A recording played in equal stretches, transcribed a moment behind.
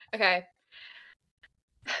Okay.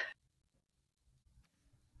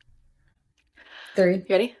 3, You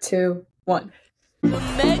ready? 2, 1. The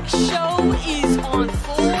Meg Show is on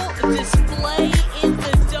full display in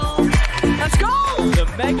the dome. Let's go!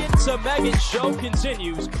 The Megan to Megan Show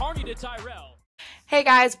continues. Carney to Tyrell. Hey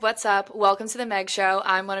guys, what's up? Welcome to the Meg Show.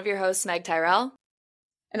 I'm one of your hosts, Meg Tyrell.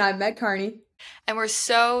 And I'm Meg Carney. And we're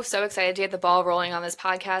so excited to get the ball rolling on this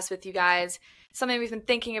podcast with you guys. Something we've been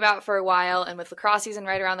thinking about for a while, and with lacrosse season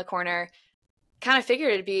right around the corner, kind of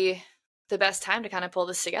figured it'd be the best time to kind of pull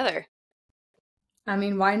this together. I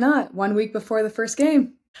mean, why not? 1 week before the first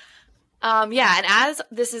game. Yeah, and as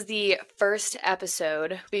this is the first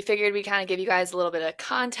episode, we figured we'd kind of give you guys a little bit of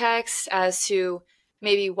context as to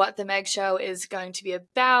maybe what the Meg Show is going to be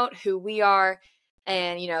about, who we are,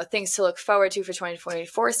 and, things to look forward to for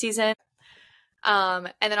 2024 season.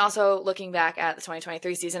 And then also looking back at the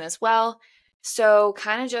 2023 season as well. So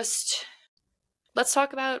kind of just, let's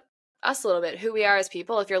talk about us a little bit, who we are as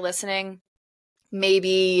people. If you're listening,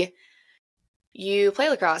 maybe you play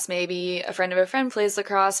lacrosse, maybe a friend of a friend plays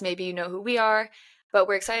lacrosse, maybe you know who we are, but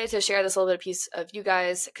we're excited to share this little bit of piece of you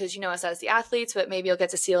guys because you know us as the athletes, but maybe you'll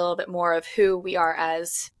get to see a little bit more of who we are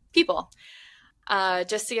as people.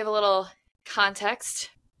 Just to give a little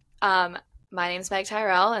context, my name's Meg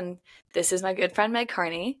Tyrell, and this is my good friend Meg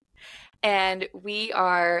Carney, and we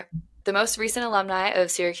are the most recent alumni of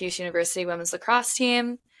Syracuse University women's lacrosse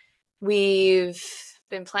team. We've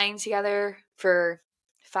been playing together for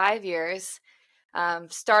 5 years.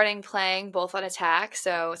 Starting playing both on attack,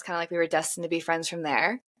 so it's kind of like we were destined to be friends from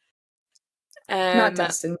there. Not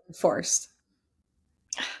destined, forced.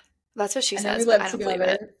 That's what she and says, we but lived I don't believe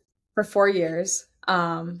together it. for 4 years.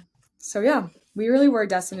 So yeah, we really were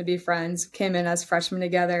destined to be friends. Came in as freshmen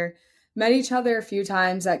together, met each other a few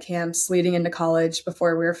times at camps leading into college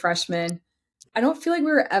before we were freshmen. I don't feel like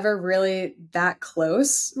we were ever really that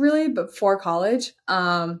close, really, before college.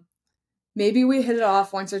 Maybe we hit it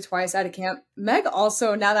off once or twice at a camp. Meg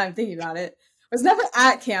also, now that I'm thinking about it, was never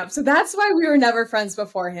at camp. So that's why we were never friends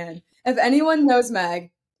beforehand. If anyone knows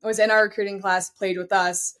Meg, was in our recruiting class, played with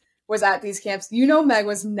us, was at these camps, Meg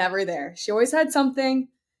was never there. She always had something.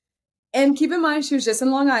 And keep in mind, she was just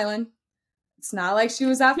in Long Island. It's not like she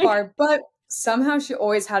was that far, but somehow she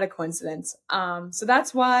always had a coincidence. So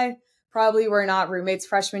that's why probably we're not roommates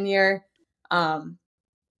freshman year.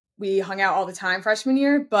 We hung out all the time freshman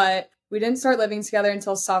year, but we didn't start living together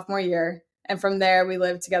until sophomore year. And from there, we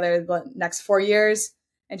lived together the next 4 years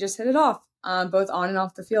and just hit it off, both on and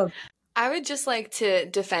off the field. I would just like to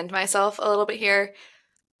defend myself a little bit here.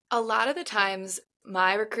 A lot of the times,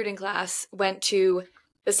 my recruiting class went to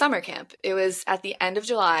the summer camp. It was at the end of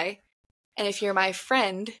July. And if you're my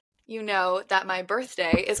friend, you know that my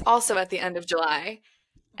birthday is also at the end of July.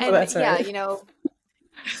 And that's right.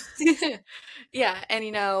 yeah,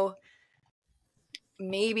 and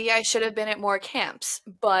maybe I should have been at more camps,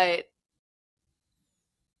 but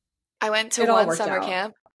I went to one summer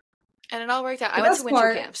camp and it all worked out. I went to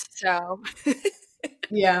winter camps, so.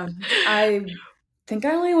 Yeah, I think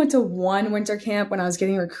I only went to one winter camp when I was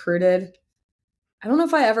getting recruited. I don't know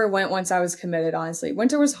if I ever went once I was committed, honestly.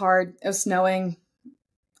 Winter was hard. It was snowing.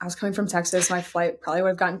 I was coming from Texas. My flight probably would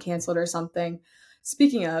have gotten canceled or something.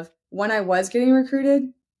 Speaking of, when I was getting recruited,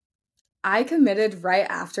 I committed right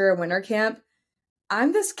after a winter camp.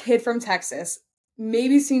 I'm this kid from Texas,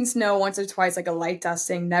 maybe seen snow once or twice, like a light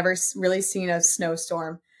dusting, never really seen a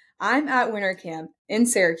snowstorm. I'm at winter camp in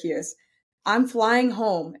Syracuse. I'm flying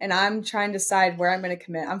home and I'm trying to decide where I'm going to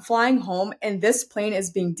commit. I'm flying home and this plane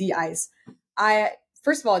is being de-iced.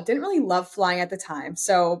 First of all, didn't really love flying at the time.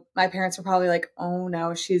 So my parents were probably like, oh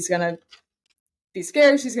no, she's going to be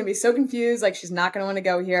scared. She's going to be so confused. Like she's not going to want to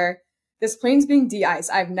go here. This plane's being de-iced.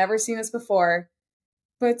 I've never seen this before.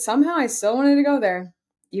 But somehow I still wanted to go there,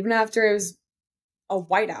 even after it was a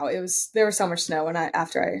whiteout. There was so much snow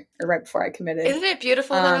right before I committed. Isn't it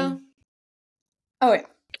beautiful though? Oh yeah,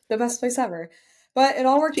 the best place ever. But it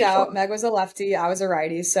all worked out. Meg was a lefty, I was a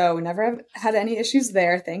righty, so we never had any issues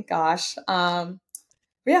there, thank gosh. But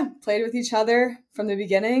yeah, played with each other from the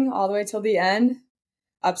beginning all the way till the end.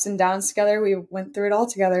 Ups and downs together. We went through it all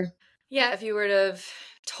together. Yeah, if you were to have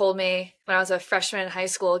told me when I was a freshman in high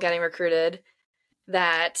school getting recruited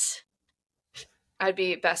that I'd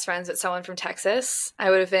be best friends with someone from Texas,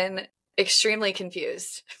 I would have been extremely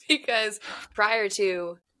confused because prior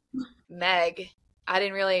to Meg, I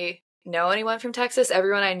didn't really know anyone from Texas.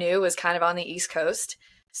 Everyone I knew was kind of on the East Coast.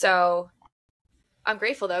 So I'm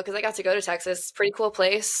grateful though, because I got to go to Texas. Pretty cool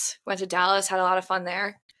place. Went to Dallas, had a lot of fun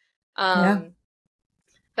there.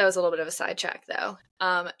 That was a little bit of a sidetrack though.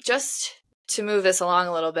 Just to move this along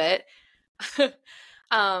a little bit,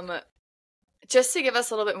 just to give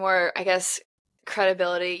us a little bit more, I guess,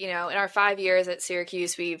 credibility, you know, in our 5 years at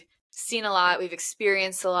Syracuse, we've seen a lot, we've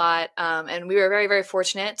experienced a lot, and we were very, very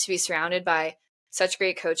fortunate to be surrounded by such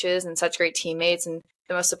great coaches and such great teammates and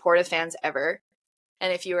the most supportive fans ever.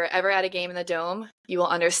 And if you were ever at a game in the Dome, you will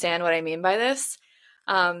understand what I mean by this.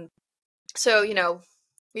 So, you know,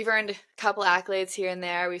 we've earned a couple accolades here and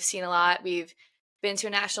there. We've seen a lot. We've been to a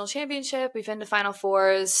national championship. We've been to Final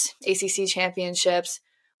Fours, ACC championships.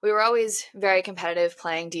 We were always very competitive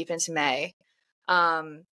playing deep into May.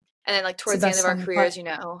 And then like towards the end of our careers, you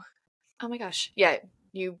know, oh my gosh. Yeah.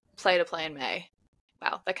 You play to play in May.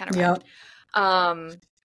 Wow. That kind of rhymed.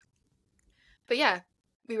 But yeah,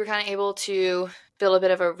 we were kind of able to build a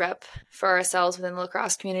bit of a rep for ourselves within the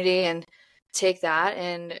lacrosse community and take that.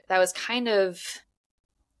 And that was kind of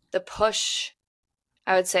the push,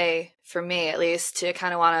 I would say, for me at least, to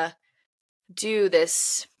kind of want to do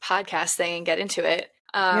this podcast thing and get into it.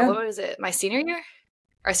 What was it? My senior year?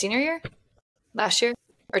 Our senior year? Last year?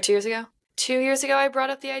 Or 2 years ago? 2 years ago I brought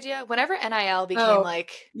up the idea. Whenever NIL became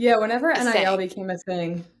whenever NIL became a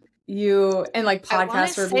thing, and like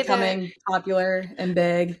podcasts were becoming popular and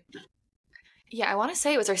big. Yeah, I want to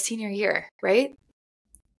say it was our senior year, right?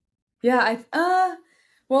 Yeah,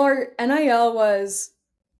 our NIL was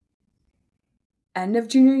end of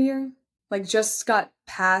junior year, like just got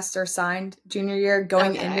passed or signed junior year,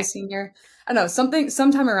 going into senior. I don't know,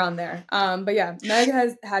 sometime around there. But yeah, Meg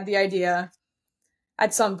has had the idea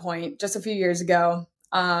at some point just a few years ago.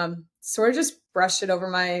 Sort of just brushed it over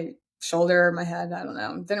my shoulder, my head. I don't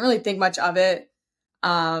know. Didn't really think much of it.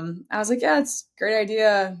 I was like, yeah, it's a great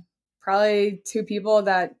idea. Probably two people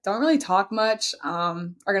that don't really talk much are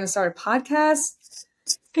going to start a podcast.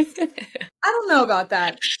 I don't know about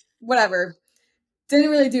that. Whatever. Didn't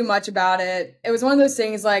really do much about it. It was one of those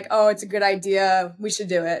things like, oh, it's a good idea. We should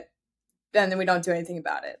do it. And then we don't do anything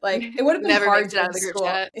about it. Like, it would have been hard to out of the group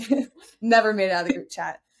chat. Never made it out of the group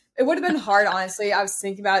chat. It would have been hard, honestly. I was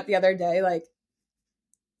thinking about it the other day. Like,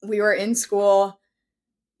 we were in school,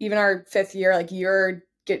 even our 5th year, like you're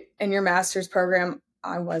in your master's program.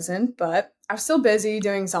 I wasn't, but I was still busy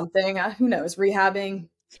doing something. Who knows? Rehabbing,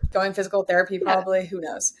 going physical therapy, probably. Yeah. Who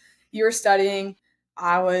knows? You were studying.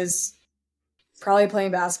 I was probably playing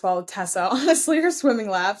basketball with Tessa, honestly, or swimming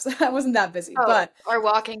laps. I wasn't that busy, or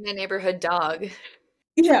walking the neighborhood dog.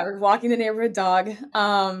 Yeah, or walking the neighborhood dog.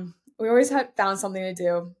 We always found something to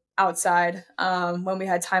do outside when we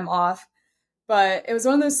had time off. But it was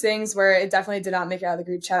one of those things where it definitely did not make it out of the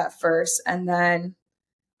group chat at first. And then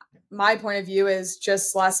my point of view is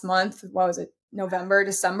just last month, what was it, November,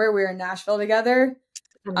 December, we were in Nashville together,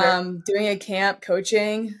 doing a camp,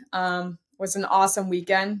 coaching. Was an awesome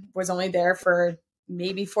weekend. Was only there for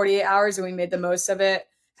maybe 48 hours and we made the most of it.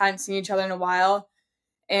 Hadn't seen each other in a while.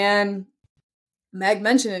 And Meg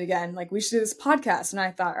mentioned it again, like, we should do this podcast. And I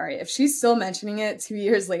thought, all right, if she's still mentioning it 2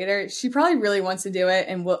 years later, she probably really wants to do it.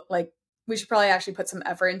 And we should probably actually put some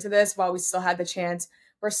effort into this while we still had the chance.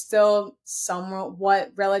 We're still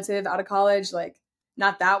somewhat relative out of college, like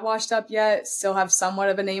not that washed up yet, still have somewhat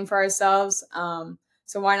of a name for ourselves.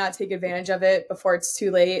 So why not take advantage of it before it's too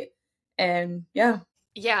late? And yeah.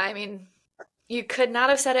 Yeah, I mean, you could not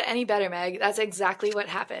have said it any better, Meg. That's exactly what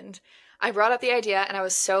happened. I brought up the idea and I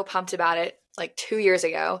was so pumped about it like 2 years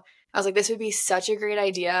ago. I was like, this would be such a great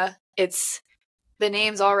idea. The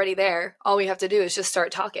name's already there. All we have to do is just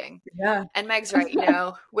start talking. Yeah. And Meg's right, you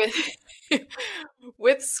know,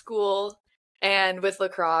 with school and with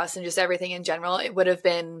lacrosse and just everything in general, it would have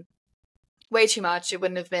been way too much. It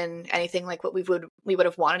wouldn't have been anything like what we would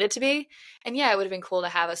have wanted it to be. And yeah, it would have been cool to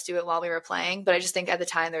have us do it while we were playing. But I just think at the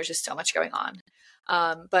time there was just so much going on.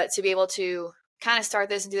 But to be able to kind of start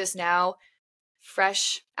this and do this now,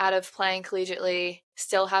 fresh out of playing collegiately,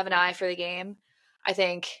 still have an eye for the game, I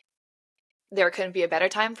think there couldn't be a better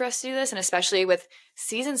time for us to do this. And especially with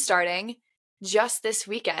season starting just this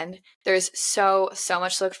weekend, there's so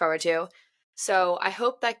much to look forward to. So I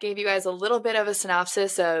hope that gave you guys a little bit of a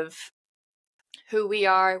synopsis of who we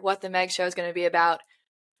are, what the Meg Show is going to be about,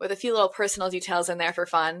 with a few little personal details in there for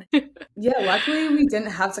fun. Yeah, luckily we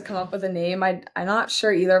didn't have to come up with a name. I'm not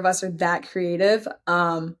sure either of us are that creative.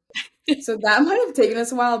 So that might have taken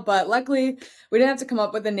us a while, but luckily we didn't have to come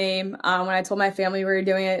up with a name. When I told my family we were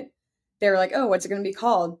doing it, they were like, oh, what's it going to be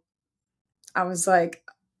called? I was like,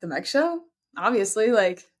 the Meg Show? Obviously,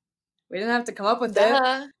 like, we didn't have to come up with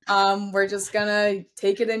it. We're just going to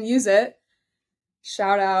take it and use it.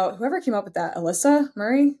 Shout out whoever came up with that. Alyssa,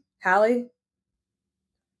 Murray, Hallie.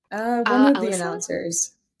 One of the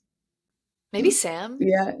announcers. Maybe Sam?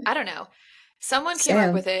 Yeah. I don't know. Someone came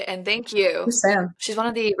up with it, and thank you. Who's Sam? She's one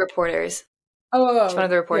of the reporters. Oh. She's one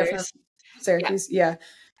of the reporters. Yeah, Syracuse, yeah.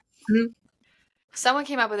 Mm-hmm. someone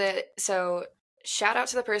came up with it. So shout out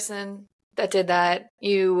to the person that did that.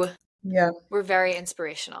 You were very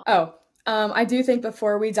inspirational. Oh, I do think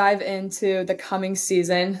before we dive into the coming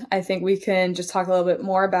season, I think we can just talk a little bit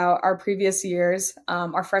more about our previous years.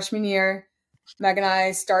 Our freshman year, Meg and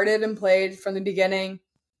I started and played from the beginning.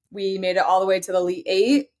 We made it all the way to the Elite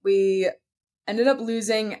Eight. We ended up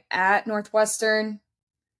losing at Northwestern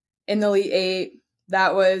in the Elite Eight.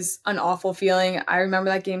 That was an awful feeling. I remember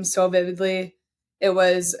that game so vividly. It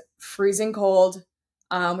was freezing cold.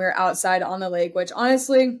 We were outside on the lake, which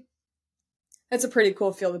honestly, it's a pretty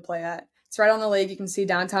cool field to play at. It's right on the lake. You can see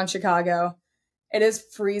downtown Chicago. It is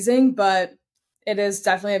freezing, but it is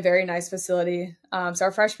definitely a very nice facility. So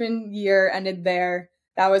our freshman year ended there.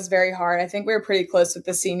 That was very hard. I think we were pretty close with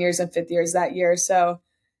the seniors and fifth years that year. So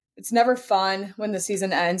it's never fun when the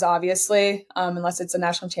season ends, obviously, unless it's a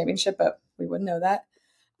national championship, but we wouldn't know that.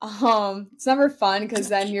 It's never fun because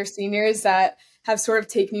then your seniors that have sort of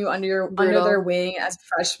taken you under their wing as a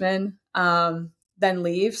freshman then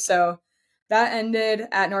leave. So that ended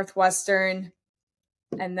at Northwestern.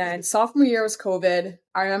 And then sophomore year was COVID.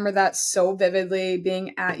 I remember that so vividly,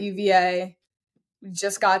 being at UVA. We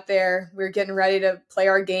just got there. We were getting ready to play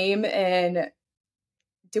our game. And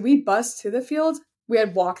did we bus to the field? We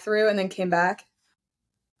had walkthrough and then came back.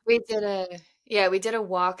 We did a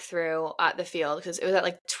walkthrough at the field because it was at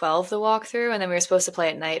like 12 the walkthrough, and then we were supposed to play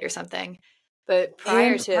at night or something. But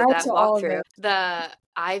prior to that walkthrough, the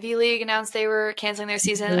Ivy League announced they were canceling their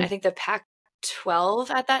season. I think the Pac-12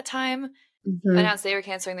 at that time announced they were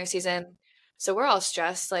canceling their season. So we're all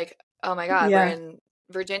stressed, like, oh my God, we're in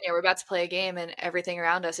Virginia. We're about to play a game and everything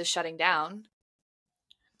around us is shutting down.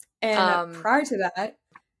 And prior to that,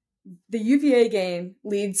 the UVA game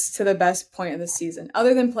leads to the best point of the season,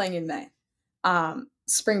 other than playing in May.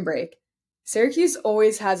 Spring break. Syracuse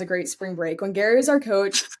always has a great spring break. When Gary was our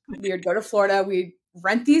coach, we would go to Florida. We'd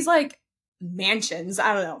rent these like mansions.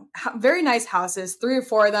 I don't know, very nice houses, 3 or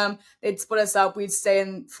 4 of them. They'd split us up. We'd stay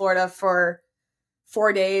in Florida for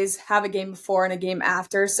 4 days, have a game before and a game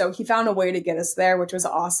after. So he found a way to get us there, which was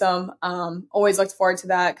awesome. Always looked forward to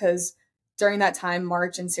that because during that time,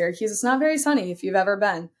 March in Syracuse, it's not very sunny if you've ever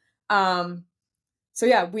been. So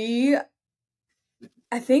yeah,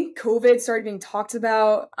 I think COVID started being talked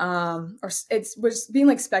about, or it was being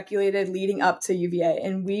like speculated leading up to UVA.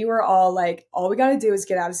 And we were all like, all we got to do is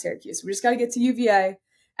get out of Syracuse. We just got to get to UVA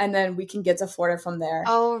and then we can get to Florida from there.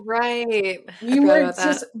 Oh, right. We were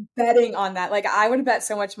just betting on that. Like I would bet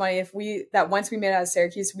so much money if that once we made it out of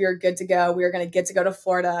Syracuse, we were good to go. We were going to get to go to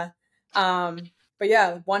Florida. But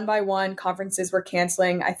yeah, one by one conferences were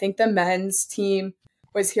canceling. I think the men's team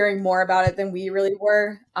was hearing more about it than we really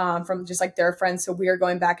were from just like their friends. So we were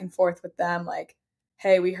going back and forth with them like,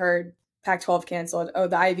 hey, we heard Pac-12 canceled. Oh,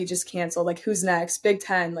 the Ivy just canceled. Like who's next? Big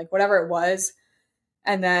Ten, like whatever it was.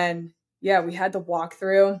 And then, yeah, we had the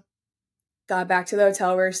walkthrough, got back to the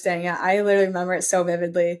hotel we were staying at. I literally remember it so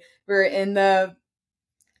vividly. We were in the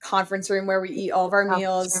conference room where we eat all of our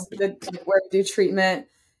meals, where we do treatment.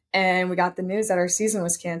 And we got the news that our season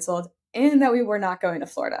was canceled and that we were not going to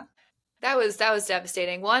Florida. That was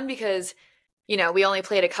devastating. One, because, we only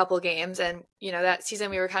played a couple games and, that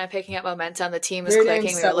season we were kind of picking up momentum. The team was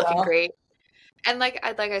clicking. We were looking great. And like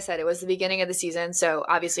I said, it was the beginning of the season. So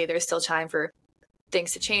obviously there's still time for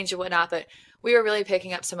things to change and whatnot, but we were really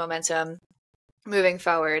picking up some momentum moving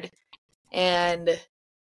forward. And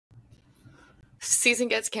season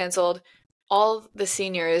gets canceled. All the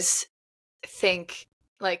seniors think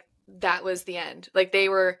like that was the end. Like they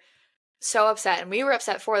were so upset, and we were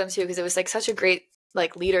upset for them too because it was like such a great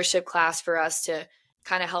like leadership class for us to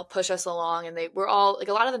kind of help push us along, and they were all like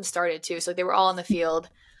a lot of them started too, so they were all on the field.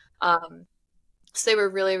 So they were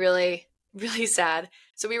really, really, really sad.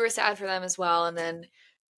 So we were sad for them as well. And then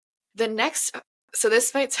the next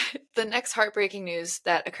heartbreaking news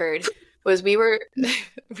that occurred was we were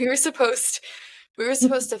supposed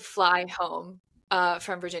to fly home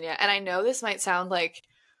from Virginia, and I know this might sound like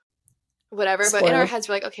whatever, spoiled. But in our heads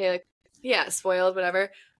we're like, okay, like, yeah, spoiled,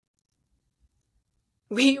 whatever.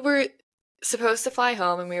 We were supposed to fly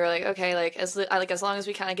home, and we were like, okay, like as long as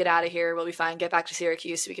we kind of get out of here, we'll be fine. Get back to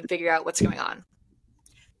Syracuse so we can figure out what's going on.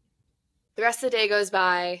 The rest of the day goes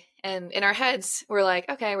by, and in our heads, we're like,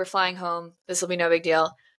 okay, we're flying home. This will be no big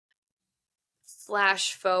deal.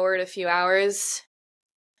 Flash forward a few hours.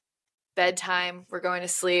 Bedtime. We're going to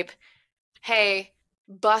sleep. Hey,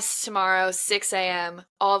 bus tomorrow, 6 a.m.,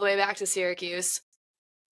 all the way back to Syracuse.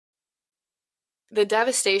 The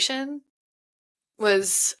devastation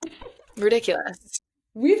was ridiculous.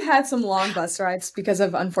 We've had some long bus rides because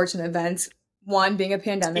of unfortunate events. One being a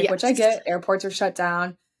pandemic, yes, which I get. Airports are shut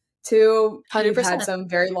down. Two, we've had 100%. some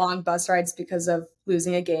very long bus rides because of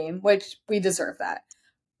losing a game, which we deserve that.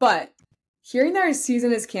 But hearing that our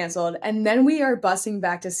season is canceled and then we are busing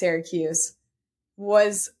back to Syracuse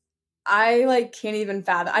I can't even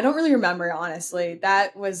fathom. I don't really remember, honestly.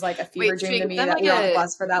 That was like a fever dream to me then that we were on the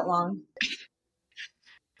bus for that long.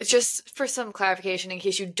 Just for some clarification, in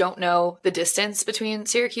case you don't know the distance between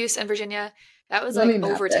Syracuse and Virginia, that was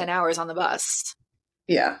over 10 hours on the bus.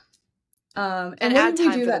 Yeah. And what add did we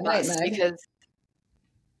time do for that the night, bus Meg? because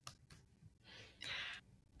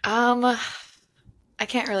I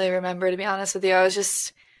can't really remember, to be honest with you. I was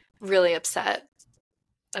just really upset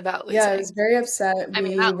about losing. Yeah, I was very upset. I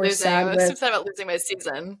mean, We not were losing. sad I was with. upset about losing my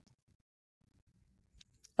season.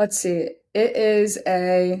 Let's see. It is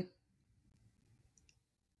a.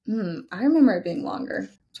 I remember it being longer.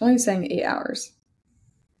 It's only saying 8 hours.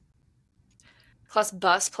 Plus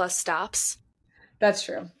bus, plus stops. That's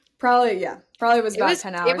true. Probably was about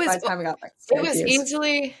 10 hours by the time we got back to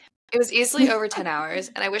Syracuse. It was easily over 10 hours,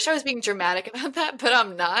 and I wish I was being dramatic about that, but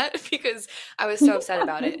I'm not because I was so upset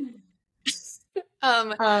about it.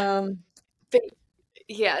 But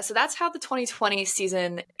yeah, so that's how the 2020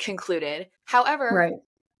 season concluded. However,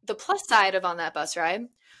 the plus side of on that bus ride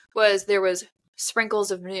was there was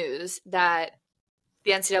sprinkles of news that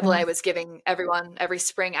the NCAA was giving every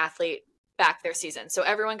spring athlete back their season. So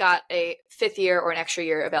everyone got a 5th year or an extra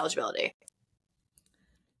year of eligibility.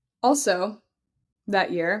 Also,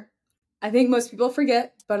 that year, I think most people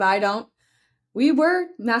forget, but I don't, we were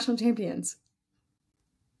national champions.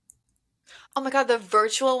 Oh my God, the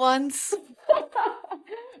virtual ones?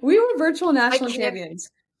 We were virtual national champions.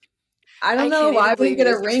 I don't know why we didn't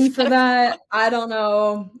get a ring for that. I don't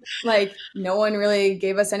know. No one really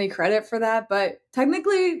gave us any credit for that, but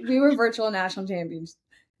technically we were virtual national champions.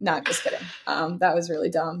 No, just kidding. That was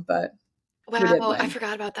really dumb, but wow, we did win. I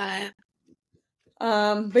forgot about that.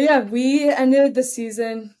 But yeah, we ended the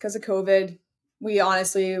season because of COVID. We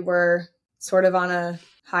honestly were sort of on a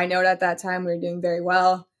high note at that time. We were doing very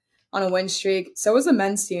well on a win streak. So was the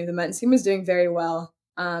men's team. The men's team was doing very well.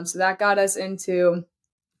 So that got us into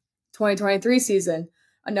 2023 season.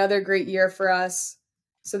 Another great year for us.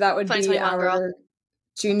 So that would be our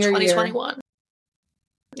junior 2021. year. 2021.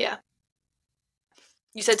 Yeah.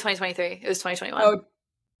 You said 2023. It was 2021. Oh,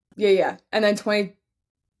 yeah. And then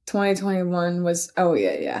 2021 was,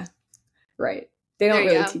 yeah. Right. They don't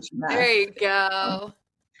really teach you math. There you go.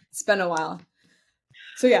 It's been a while.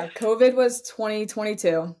 So yeah, COVID was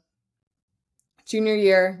 2022. Junior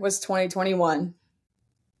year was 2021.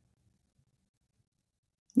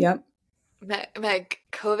 Yep. Meg,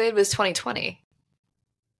 COVID was 2020.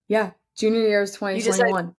 Yeah, junior year was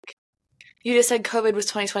 2021. You just said COVID was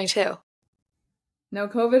 2022. No,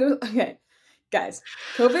 COVID was, okay. Guys,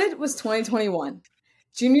 COVID was 2021.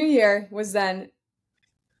 Junior year was then.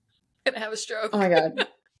 Gonna have a stroke. Oh my God.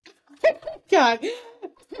 God,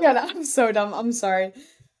 I'm so dumb. I'm sorry.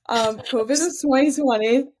 COVID was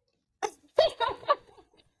 2020.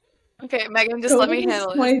 Okay, Megan, just let me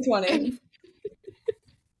handle it. 2020.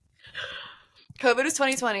 COVID was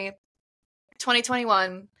 2020.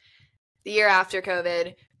 2021, the year after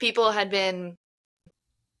COVID, people had been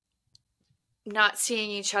not seeing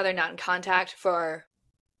each other, not in contact for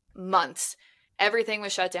months. Everything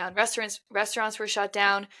was shut down. Restaurants were shut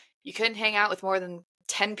down. You couldn't hang out with more than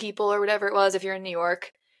 10 people or whatever it was if you're in New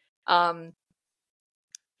York. And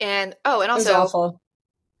also, it was awful.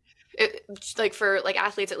 For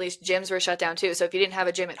athletes, at least, gyms were shut down too. So if you didn't have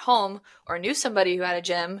a gym at home or knew somebody who had a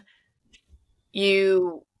gym,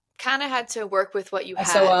 you kind of had to work with what you had.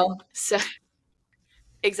 So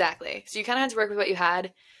exactly. So you kind of had to work with what you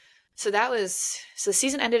had. So the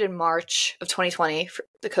season ended in March of 2020 for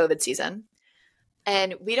the COVID season.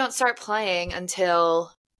 And we don't start playing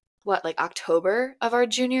until October of our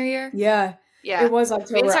junior year? Yeah. Yeah. It was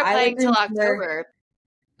October. We didn't start playing until October.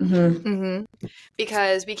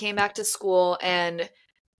 Because we came back to school and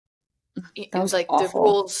it was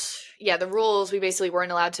awful. The rules, we basically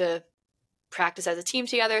weren't allowed to practice as a team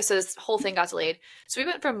together. So this whole thing got delayed. So we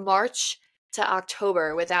went from March to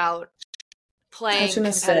October without playing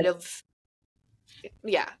competitive.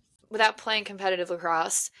 Without playing competitive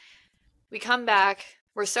lacrosse. We come back.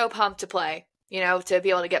 We're so pumped to play, to be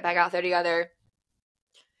able to get back out there together,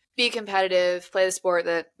 be competitive, play the sport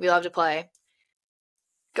that we love to play.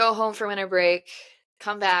 Go home for winter break,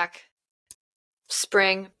 come back,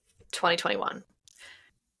 spring 2021.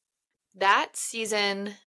 That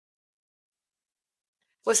season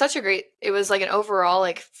was it was an overall,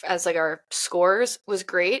 as our scores was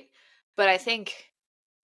great, but I think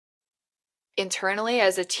internally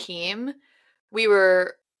as a team, we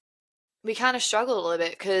kind of struggled a little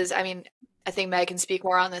bit because, I think Meg can speak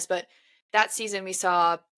more on this, but that season we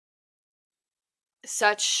saw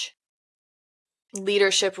such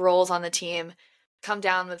leadership roles on the team come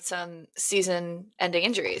down with some season-ending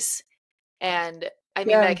injuries. And I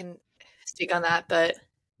mean, Meg can speak on that, but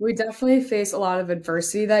we definitely faced a lot of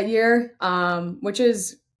adversity that year, which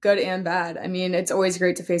is good and bad. I mean, it's always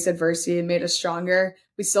great to face adversity. It made us stronger.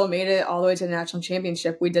 We still made it all the way to the national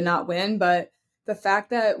championship. We did not win, but the fact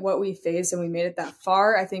that what we faced and we made it that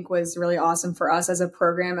far, I think was really awesome for us as a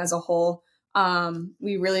program as a whole.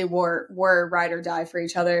 We really were ride or die for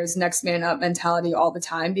each other's next man up mentality all the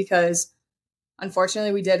time, because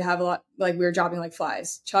unfortunately we did have a lot, like we were dropping like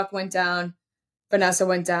flies. Chuck went down, Vanessa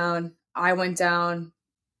went down, I went down.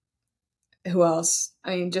 Who else?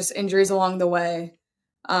 I mean, just injuries along the way.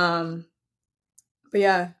 But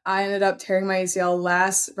yeah, I ended up tearing my ACL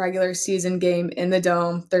last regular season game in the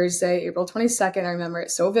Dome, Thursday, April 22nd. I remember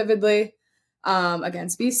it so vividly,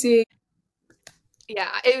 against BC. Yeah,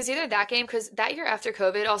 it was either that game, because that year after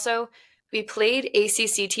COVID also, we played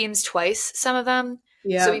ACC teams twice, some of them.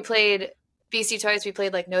 Yeah. So we played BC twice, we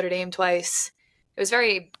played like Notre Dame twice. It was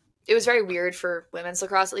very weird for women's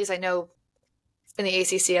lacrosse. At least I know in the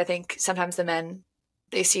ACC, I think sometimes the men,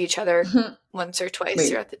 they see each other once or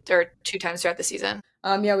twice or 2 times throughout the season.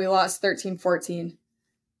 Yeah, we lost 13-14.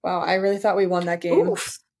 Wow, I really thought we won that game.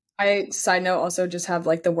 Oof. I, side note, also just have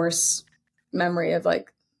like the worst memory of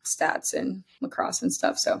like stats and lacrosse and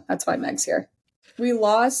stuff. So that's why Meg's here. We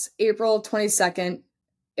lost April 22nd.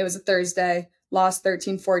 It was a Thursday. Lost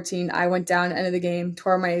 13-14. I went down, end of the game,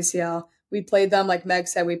 tore my ACL. We played them, like Meg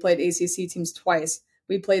said, we played ACC teams twice.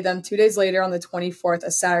 We played them 2 days later on the 24th,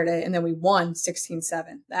 a Saturday, and then we won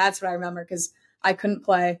 16-7. That's what I remember, because I couldn't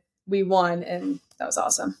play. We won, and that was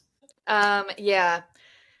awesome. Yeah,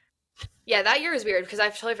 that year was weird, because I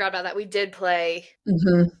totally forgot about that. We did play.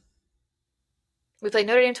 We played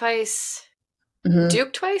Notre Dame twice,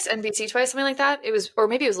 Duke twice, and BC twice, something like that. It was, or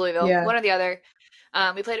maybe it was Louisville, one or the other.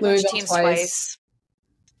 We played a bunch of teams twice.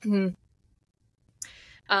 Because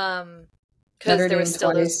there was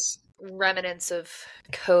still those remnants of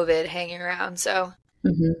COVID hanging around, so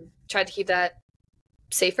tried to keep that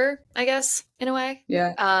safer, I guess, in a way.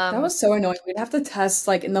 Yeah, that was so annoying. We'd have to test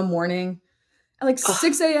like in the morning at like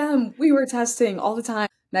 6 a.m. We were testing all the time.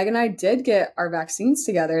 Meg and I did get our vaccines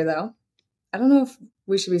together, though. I don't know if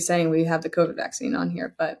we should be saying we have the COVID vaccine on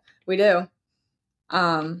here, but we do.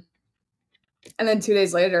 And then 2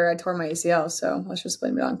 days later, I tore my ACL, so let's just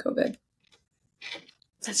blame it on COVID.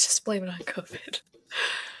 Let's just blame it on COVID.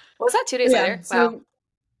 What was that, 2 days later? Wow.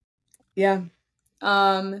 Yeah.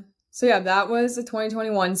 So yeah, that was the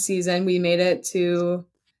 2021 season. We made it to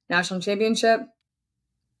national championship,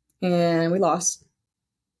 and we lost.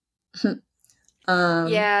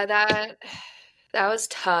 Yeah, that was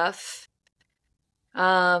tough.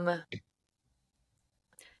 I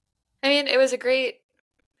mean, it was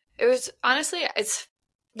honestly,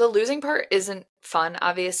 the losing part isn't fun,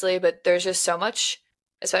 obviously, but there's just so much,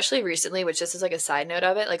 especially recently, which this is like a side note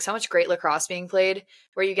of it, like so much great lacrosse being played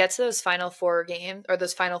where you get to those final 4 games or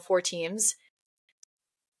those final 4 teams,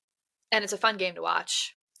 and it's a fun game to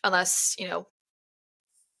watch, unless,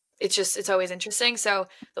 it's always interesting. So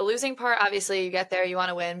the losing part, obviously, you get there, you want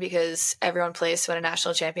to win because everyone plays to win a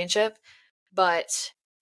national championship, but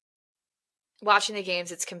watching the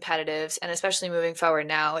games, it's competitive, and especially moving forward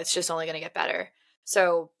now, it's just only going to get better.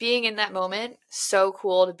 So being in that moment, so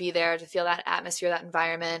cool to be there, to feel that atmosphere, that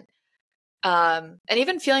environment. And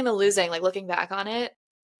even feeling the losing, like looking back on it,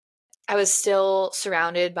 I was still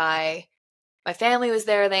surrounded by, my family was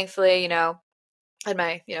there, thankfully, had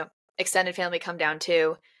my, extended family come down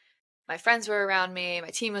too. My friends were around me, my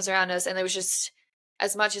team was around us, and it was just,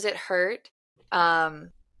 as much as it hurt,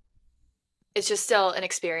 it's just still an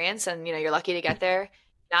experience, and, you're lucky to get there.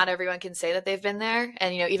 Not everyone can say that they've been there,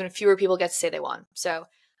 and, even fewer people get to say they won. So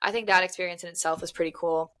I think that experience in itself was pretty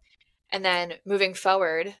cool. And then moving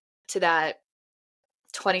forward to that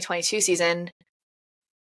 2022 season,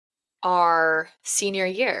 our senior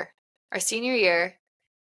year, it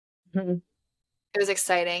was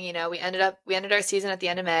exciting. We ended our season at the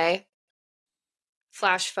end of May.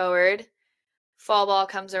 Flash forward, fall ball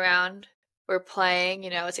comes around. We're playing,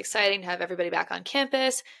 it's exciting to have everybody back on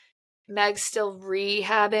campus. Meg's still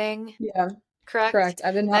rehabbing. Yeah. Correct.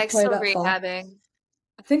 I did not Meg's play still that rehabbing. fall.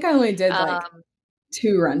 I think I only did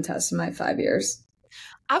 2 run tests in my 5 years.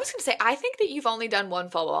 I was going to say, I think that you've only done 1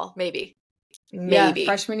 fall ball, maybe. Yeah,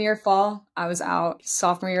 freshman year fall, I was out.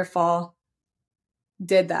 Sophomore year fall,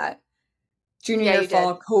 did that. Junior year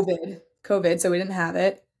fall, COVID, so we didn't have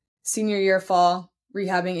it. Senior year fall,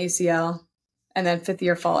 rehabbing ACL, and then 5th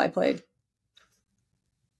year fall, I played.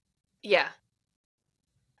 Yeah.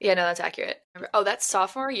 Yeah, no, that's accurate. Oh, that's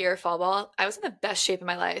sophomore year fall ball. I was in the best shape of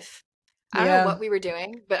my life. I don't know Yeah. what we were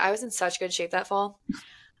doing, but I was in such good shape that fall.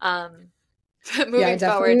 Um, Yeah, I moving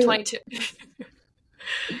forward, definitely,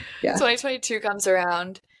 yeah. 2022 comes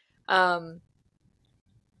around. Um,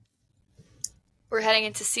 we're heading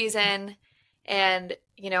into season, and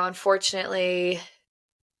unfortunately,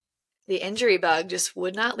 the injury bug just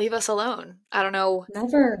would not leave us alone. I don't know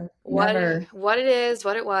Never. what it is,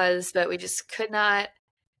 what it was, but we just could not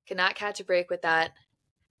catch a break with that.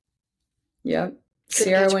 Yep. Couldn't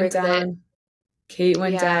Sierra catch a went break with it. down. Kate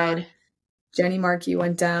went Yeah, down. Jenny Markey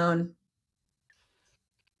went down.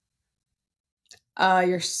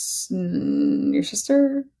 Your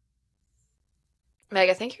sister? Meg,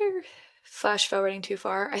 I think you're flash forwarding too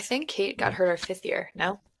far. I think Kate got hurt our 5th year.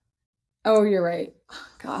 No? Oh, you're right.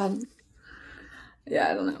 God.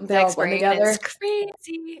 Yeah, I don't know. They all Meg's blend brain is together.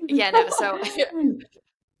 crazy. Yeah, no. So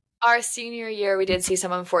our senior year, we did see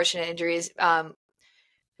some unfortunate injuries.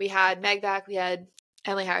 We had Meg back. We had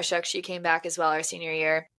Emily Harshuk. She came back as well our senior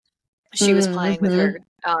year. She was playing with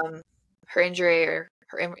Mm-hmm. her injury or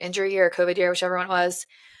her injury year or COVID year, whichever one it was.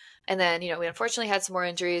 And then, we unfortunately had some more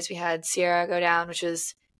injuries. We had Sierra go down, which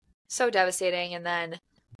was so devastating. And then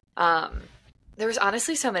there was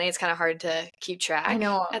honestly so many, it's kind of hard to keep I track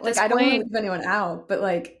know. at Like, this I don't want to point. leave anyone out, but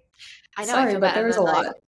like, I know, I sorry, feel but bad. there And was a then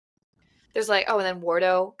lot. there's and then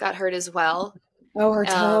Wardo got hurt as well. Oh, her Um,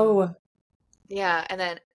 toe. yeah, and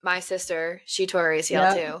then my sister, she tore her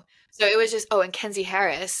ACL Yep. too. So it was just and Kenzie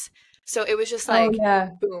Harris. So it was just Oh, yeah.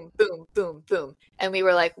 boom, boom, boom, boom. And we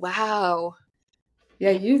were like, wow. Yeah,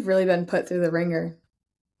 you've really been put through the ringer.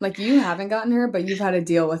 Like, you haven't gotten her, but you've had to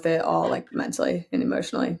deal with it all, like, mentally and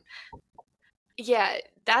emotionally. Yeah,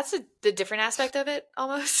 that's the different aspect of it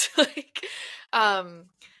almost. Um,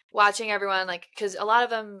 watching everyone, because a lot of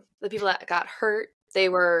them, the people that got hurt,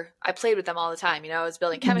 I played with them all the time. I was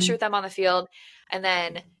building chemistry Mhm. with them on the field. And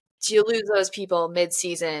then to lose those people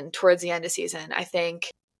mid-season, towards the end of season, I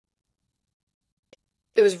think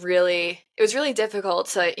it was really difficult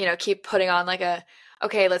to, keep putting on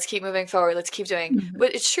okay, let's keep moving forward. Let's keep doing, Mhm.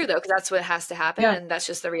 but it's true though, because that's what has to happen. Yeah. And that's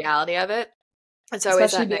just the reality of it. It's always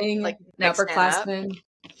Especially that being an next man up. upperclassman.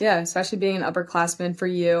 Yeah, especially being an upperclassman for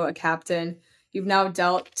you, a captain. You've now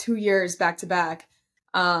dealt 2 years back to back.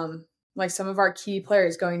 Like some of our key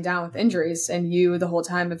players going down with injuries, and you the whole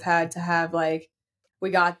time have had to have like, we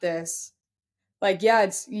got this. Like, yeah,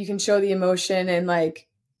 it's you can show the emotion and like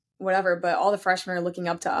whatever, but all the freshmen are looking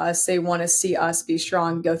up to us. They want to see us be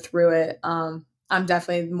strong, go through it. I'm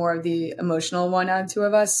definitely more of the emotional one out of the two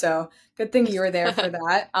of us. So good thing you were there for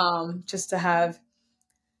that. Just to have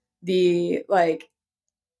the like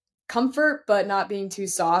comfort, but not being too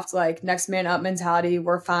soft, like next man up mentality.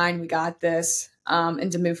 We're fine. We got this.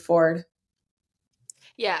 And to move forward.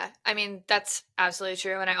 Yeah, I mean, that's absolutely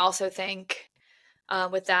true. And I also think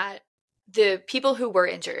with that, the people who were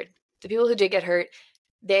injured, the people who did get hurt,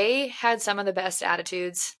 they had some of the best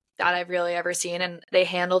attitudes that I've really ever seen. And they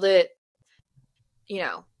handled it,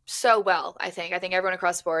 so well, I think. I think everyone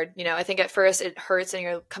across the board, I think at first it hurts and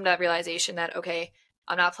you come to that realization that, okay,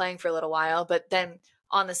 I'm not playing for a little while. But then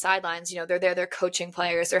on the sidelines, they're there, they're coaching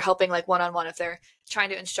players, they're helping one-on-one if they're trying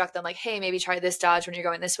to instruct them, hey, maybe try this dodge when you're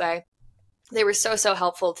going this way. They were so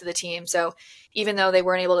helpful to the team. So even though they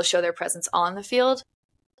weren't able to show their presence on the field,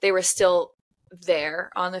 they were still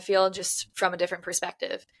there on the field, just from a different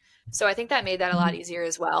perspective. So I think that made that a lot easier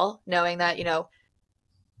as well, knowing that,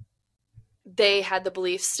 they had the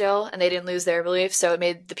belief still and they didn't lose their belief. So it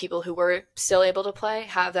made the people who were still able to play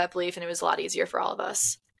have that belief, and it was a lot easier for all of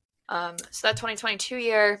us. So that 2022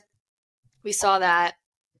 year, we saw that.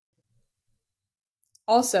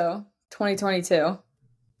 Also, 2022,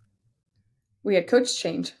 we had coach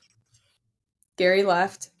change. Gary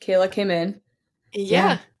left. Kayla came in.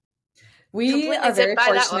 Yeah. We are Completely very zipped by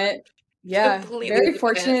that one. fortunate. Yeah, Completely very zipped by it.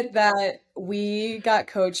 fortunate that we got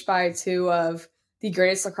coached by two of the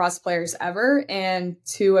greatest lacrosse players ever and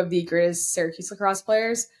two of the greatest Syracuse lacrosse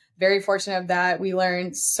players. Very fortunate of that. We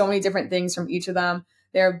learned so many different things from each of them.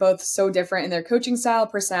 They're both so different in their coaching style,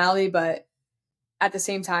 personality, but at the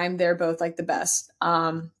same time, they're both like the best.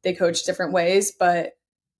 They coach different ways, but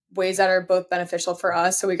ways that are both beneficial for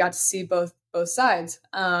us. So we got to see both sides.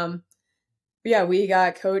 Yeah, we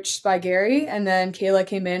got coached by Gary, and then Kayla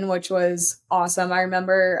came in, which was awesome. I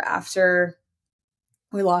remember after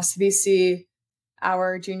we lost to BC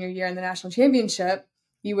our junior year in the national championship,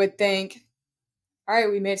 you would think, all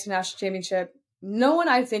right, we made it to the national championship. No one,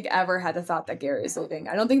 I think, ever had the thought that Gary is leaving.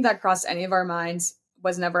 I don't think that crossed any of our minds,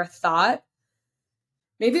 was never a thought.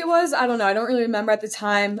 Maybe it was, I don't know. I don't really remember at the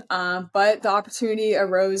time, but the opportunity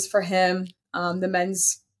arose for him. The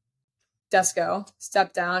men's Desco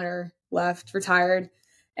stepped down or left, retired.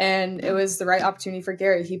 And it was the right opportunity for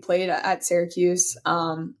Gary. He played at Syracuse.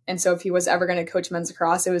 And so if he was ever going to coach men's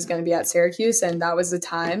lacrosse, it was going to be at Syracuse. And that was the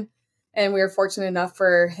time. And we were fortunate enough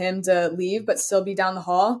for him to leave, but still be down the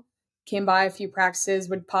hall. Came by a few practices,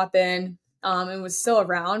 would pop in, and was still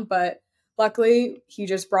around. But luckily, he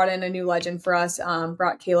just brought in a new legend for us,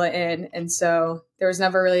 brought Kayla in. And so there was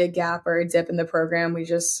never really a gap or a dip in the program. We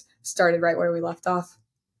just started right where we left off.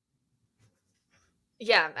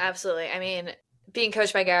 Yeah, absolutely. I mean, being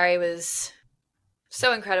coached by Gary was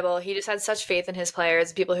so incredible. He just had such faith in his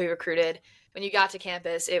players, people who he recruited. When you got to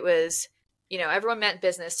campus, it was, you know, everyone meant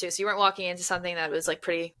business too. So you weren't walking into something that was like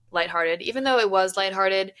pretty lighthearted. Even though it was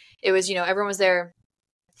lighthearted, it was, you know, everyone was there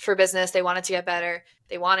for business. They wanted to get better.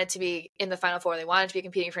 They wanted to be in the Final Four. They wanted to be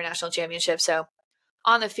competing for a national championship. So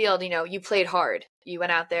on the field, you know, you played hard. You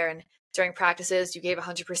went out there and during practices, you gave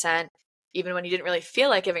 100%. Even when you didn't really feel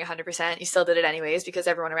like giving 100%, you still did it anyways because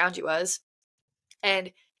everyone around you was.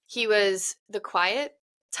 And he was the quiet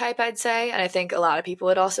type, I'd say. And I think a lot of people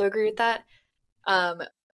would also agree with that.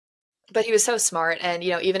 But he was so smart. And,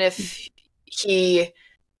 you know, even if he,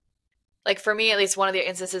 like for me, at least one of the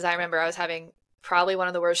instances I remember, I was having probably one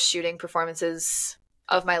of the worst shooting performances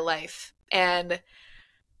of my life. And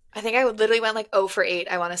I think I literally went like 0 for 8,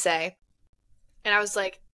 I want to say. And I was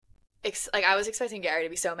like I was expecting Gary to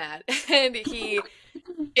be so mad. And he,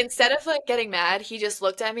 instead of like getting mad, he just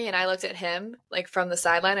looked at me and I looked at him, like from the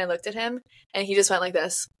sideline, I looked at him and he just went like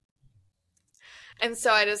this. And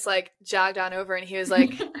so I just like jogged on over and he was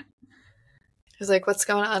like, what's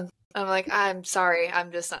going on? I'm like, I'm sorry.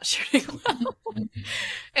 I'm just not shooting well.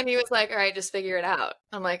 And he was like, all right, just figure it out.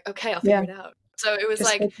 I'm like, okay, I'll figure it out. So it was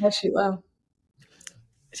just like, gotta shoot low.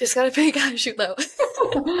 Just gotta shoot low.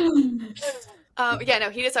 Yeah, no,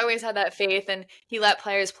 he just always had that faith and he let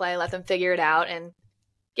players play, let them figure it out and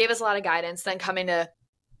gave us a lot of guidance. Then coming to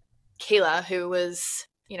Kayla, who was,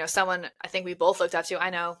 you know, someone I think we both looked up to. I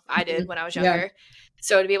know I did when I was younger. Yeah.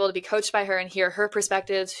 So to be able to be coached by her and hear her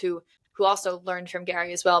perspectives, who also learned from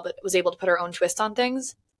Gary as well, but was able to put her own twist on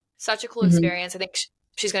things. Such a cool experience. I think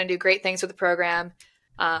she's going to do great things with the program.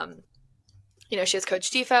 You know, she has Coach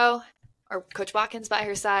Defo or Coach Watkins by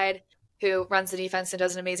her side, who runs the defense and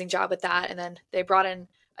does an amazing job with that. And then they brought in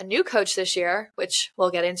a new coach this year, which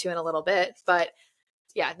we'll get into in a little bit. But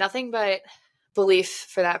yeah, nothing but belief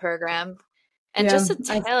for that program. And just to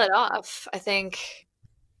tail it off, I think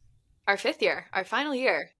our 5th year, our final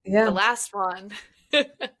year, the last one.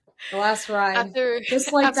 The last ride.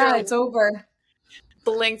 Just like that, it's over.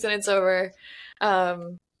 Blinked and it's over. A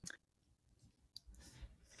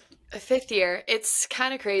 5th year, it's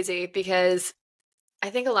kind of crazy because I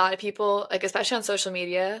think a lot of people, like especially on social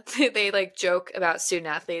media, they like joke about student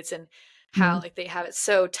athletes and how like they have it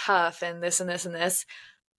so tough and this and this and this,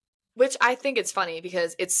 which I think it's funny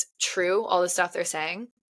because it's true, all the stuff they're saying,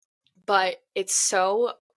 but it's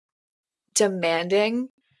so demanding,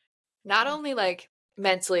 not only like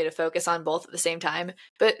mentally to focus on both at the same time,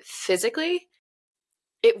 but physically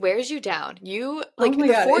it wears you down. You like the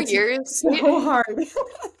God, 4 years so hard.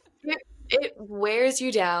 it wears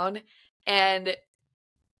you down. And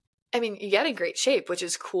I mean, you get in great shape, which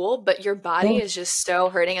is cool, but your body is just so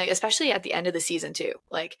hurting, like especially at the end of the season too.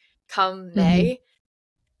 Like come May,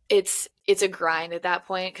 it's a grind at that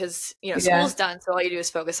point because, you know, school's done, so all you do is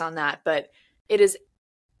focus on that. But it is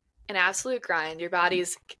an absolute grind. Your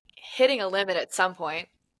body's hitting a limit at some point.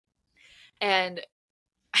 And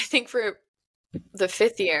I think for the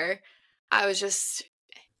 5th year, I was just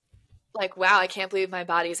like, wow, I can't believe my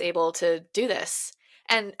body is able to do this.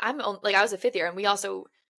 And I'm like, I was a 5th year and we also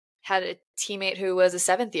had a teammate who was a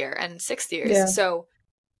 7th year and 6th years. Yeah. So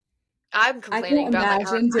I'm complaining about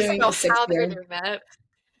doing a 6th year. Doing that.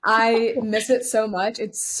 I miss it so much.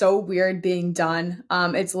 It's so weird being done.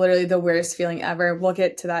 It's literally the weirdest feeling ever. We'll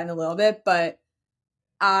get to that in a little bit, but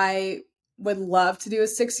I would love to do a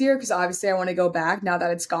 6th year because obviously I want to go back now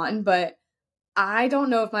that it's gone, but I don't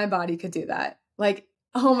know if my body could do that. Like,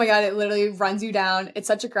 oh my God, it literally runs you down. It's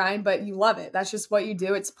such a grind, but you love it. That's just what you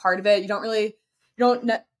do. It's part of it. You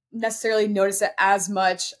don't necessarily notice it as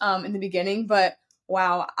much in the beginning, but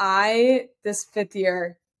wow, this 5th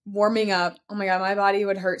year warming up, oh my God, my body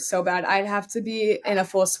would hurt so bad. I'd have to be in a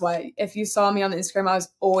full sweat. If you saw me on the Instagram, I was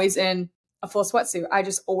always in a full sweatsuit. I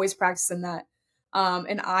just always practiced in that.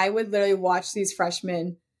 And I would literally watch these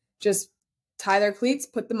freshmen just tie their cleats,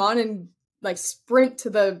 put them on and like sprint to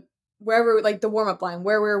the warm-up line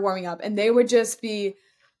where we were warming up. And they would just be,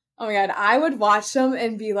 oh my God, I would watch them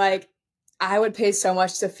and be like, I would pay so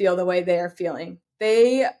much to feel the way they are feeling.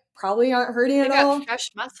 They probably aren't hurting at all.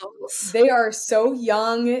 Fresh muscles. They are so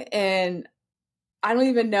young and I don't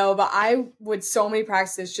even know, but I would so many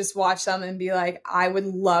practices just watch them and be like, I would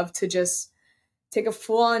love to just take a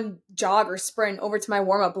full on jog or sprint over to my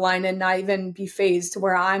warm up line and not even be phased to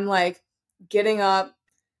where I'm like getting up.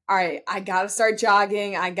 All right, I got to start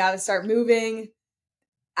jogging. I got to start moving.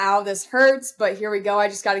 Ow, this hurts, but here we go. I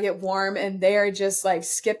just got to get warm. And they're just like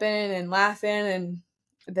skipping and laughing. And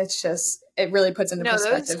that's just, it really puts into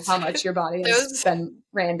perspective how much your body has been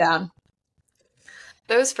ran down.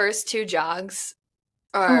 Those first 2 jogs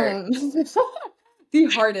are the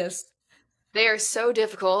hardest. They are so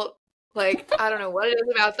difficult. Like, I don't know what it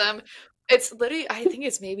is about them. It's literally, I think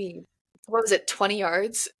it's maybe, what was it, 20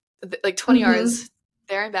 yards? Like 20 yards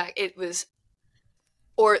there and back. It was,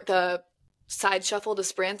 or the side shuffle to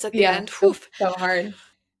sprints at the end. Whew. So hard.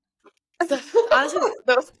 Honestly,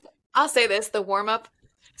 I'll say this, the warm-up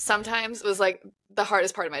sometimes was like the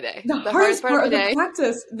hardest part of my day. The hardest part of the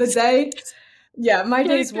practice, the day. Yeah, my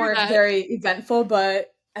days weren't very eventful,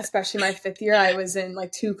 but especially my 5th year, I was in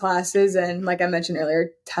like 2 classes. And like I mentioned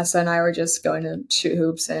earlier, Tessa and I were just going to shoot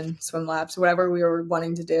hoops and swim laps, whatever we were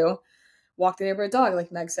wanting to do. Walk the neighborhood dog,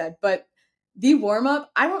 like Meg said. But the warm up,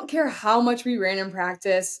 I don't care how much we ran in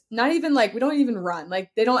practice. Not even like, we don't even run.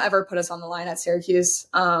 Like they don't ever put us on the line at Syracuse.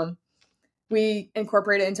 We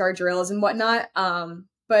incorporate it into our drills and whatnot.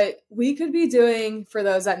 But we could be doing, for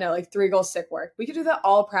those that know, like 3-goal stick work. We could do that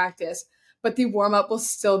all practice, but the warm up will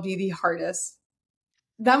still be the hardest.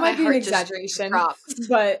 That might be an exaggeration,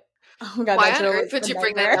 but oh my God, why on earth would you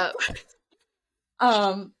bring that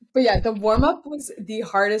up? But yeah, the warm up was the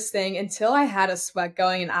hardest thing until I had a sweat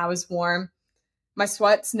going and I was warm. My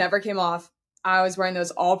sweats never came off. I was wearing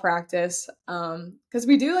those all practice. Because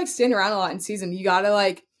we do like stand around a lot in season. You gotta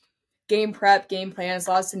like game prep, game plan, it's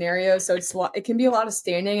a lot of scenarios. So it can be a lot of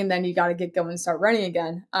standing and then you gotta get going and start running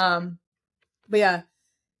again. But yeah,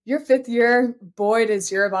 your 5th year, boy,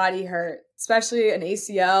 does your body hurt, especially an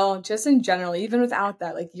ACL, just in general, even without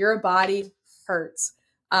that, like your body hurts.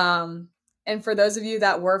 And for those of you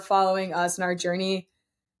that were following us in our journey,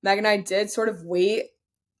 Meg and I did sort of wait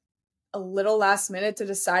a little last minute to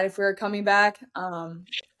decide if we were coming back.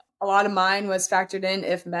 A lot of mine was factored in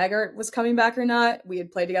if Meg was coming back or not. We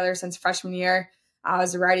had played together since freshman year. I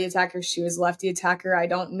was a righty attacker. She was a lefty attacker. I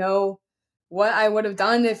don't know what I would have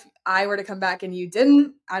done if I were to come back and you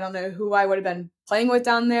didn't. I don't know who I would have been playing with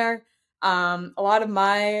down there. A lot of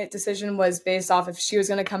my decision was based off if she was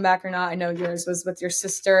going to come back or not. I know yours was with your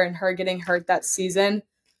sister and her getting hurt that season.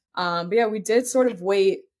 But yeah, we did sort of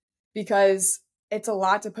wait because it's a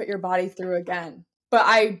lot to put your body through again. But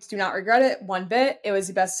I do not regret it one bit. It was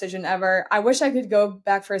the best decision ever. I wish I could go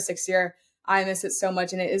back for a 6th year. I miss it so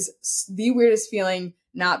much. And it is the weirdest feeling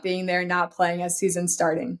not being there, not playing as season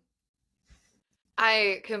starting.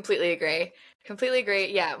 I completely agree. Completely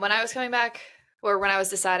agree. Yeah. When I was coming back, or when I was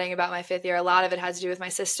deciding about my 5th year, a lot of it had to do with my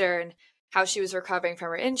sister and how she was recovering from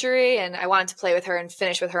her injury. And I wanted to play with her and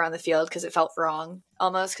finish with her on the field because it felt wrong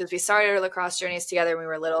almost, because we started our lacrosse journeys together when we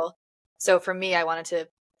were little. So for me, I wanted to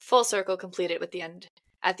full circle complete it at the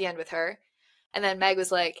end with her. And then Meg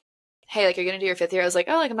was like, hey, like, you're going to do your 5th year? I was like,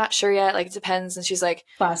 oh, like, I'm not sure yet. Like, it depends. And she's like,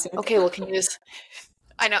 classic. Okay, well, can you just,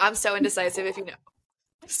 I know I'm so indecisive if you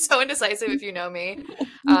know me.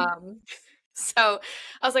 So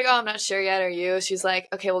I was like, oh, I'm not sure yet. Are you? She's like,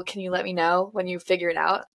 okay, well, can you let me know when you figure it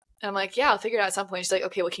out? And I'm like, yeah, I'll figure it out at some point. She's like,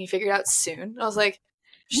 okay, well, can you figure it out soon? I was like,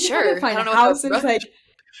 sure. I don't know houses, like,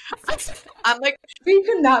 I'm like, we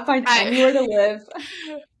could not find anywhere to live.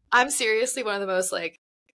 I'm seriously one of the most like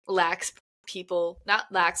lax people, not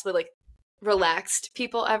lax, but like relaxed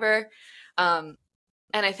people ever. And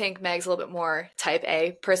I think Meg's a little bit more type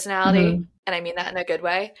A personality. And I mean that in a good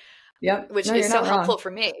way. Yep. Which is so helpful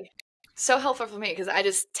for me. So helpful for me because I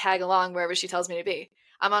just tag along wherever she tells me to be.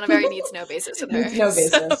 I'm on a very need-to-know basis with her. Need-to-know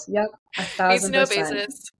basis. Yep. 1,000%. Need-to-know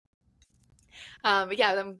basis. But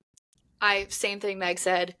yeah, same thing Meg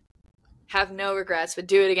said. Have no regrets, would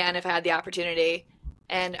do it again if I had the opportunity.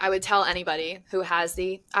 And I would tell anybody who has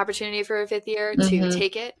the opportunity for a 5th year to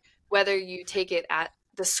take it, whether you take it at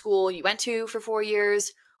the school you went to for 4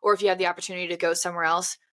 years, or if you have the opportunity to go somewhere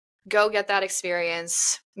else, go get that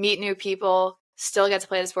experience, meet new people, still get to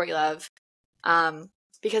play the sport you love.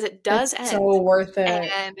 Because it does end. So worth it.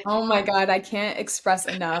 And, oh my God, I can't express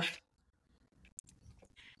enough.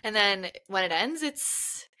 And then when it ends,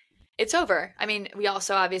 it's over. I mean, we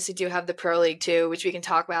also obviously do have the Pro League too, which we can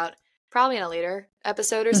talk about probably in a later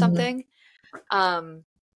episode or something. So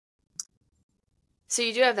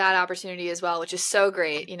you do have that opportunity as well, which is so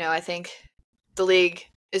great. You know, I think the league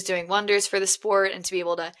is doing wonders for the sport, and to be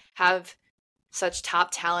able to have such top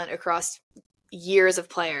talent across years of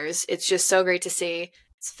players, it's just so great to see.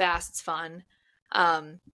 It's fast, it's fun.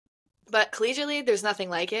 But collegiately, there's nothing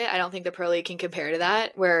like it. I don't think the pro league can compare to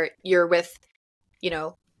that, where you're with,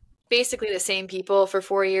 basically the same people for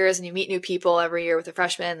 4 years and you meet new people every year with the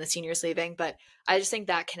freshmen and the seniors leaving. But I just think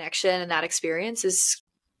that connection and that experience is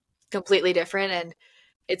completely different. And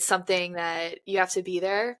it's something that you have to be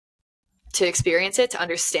there to experience it, to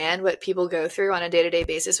understand what people go through on a day-to-day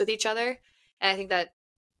basis with each other. And I think that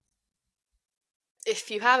if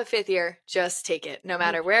you have a 5th year, just take it, no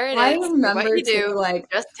matter where it I is, remember what you too, do, like,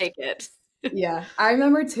 just take it. yeah, I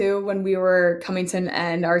remember too when we were coming to an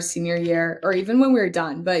end our senior year, or even when we were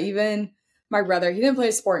done. But even my brother, he didn't play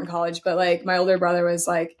a sport in college, but like my older brother was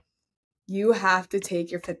like, you have to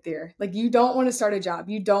take your 5th year. Like, you don't want to start a job,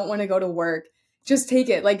 you don't want to go to work, just take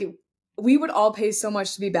it. Like, we would all pay so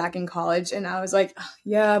much to be back in college, and I was like,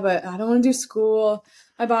 yeah, but I don't want to do school,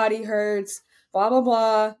 my body hurts, blah blah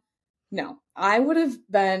blah. No, I would have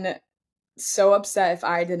been so upset if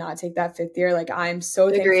I did not take that 5th year. Like, I'm so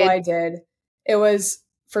thankful Agreed. I did. It was,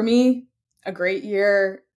 for me, a great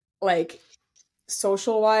year. Like,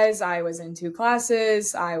 social wise, I was in 2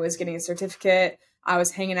 classes, I was getting a certificate, I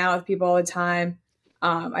was hanging out with people all the time.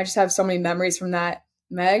 I just have so many memories from that.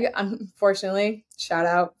 Meg, unfortunately, shout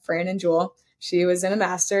out Fran and Jewel, she was in a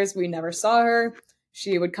master's. We never saw her.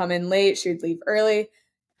 She would come in late, she would leave early.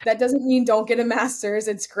 That doesn't mean don't get a master's.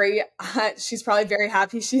 It's great. She's probably very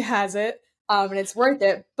happy she has it, and it's worth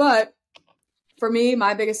it. But for me,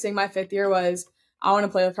 my biggest thing my 5th year was I want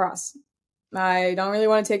to play lacrosse. I don't really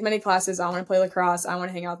want to take many classes. I want to play lacrosse. I want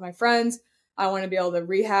to hang out with my friends. I want to be able to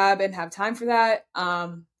rehab and have time for that,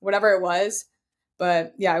 whatever it was.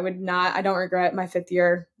 But yeah, I don't regret my 5th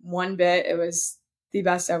year one bit. It was the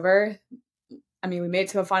best ever. I mean, we made it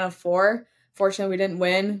to a Final Four. Fortunately, we didn't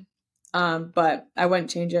win, but I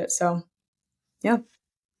wouldn't change it. So, yeah.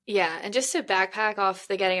 Yeah, and just to backpack off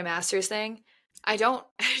the getting a master's thing, I don't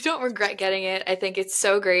regret getting it. I think it's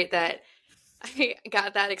so great that I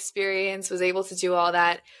got that experience, was able to do all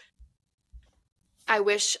that. I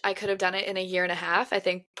wish I could have done it in a year and a half. I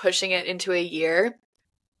think pushing it into a year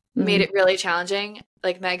made it really challenging,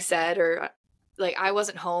 like Meg said, or like I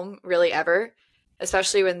wasn't home really ever,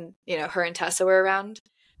 especially when, her and Tessa were around.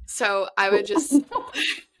 So I would just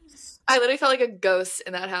I literally felt like a ghost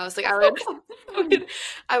in that house. Like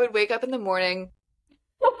I would wake up in the morning,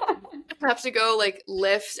 have to go like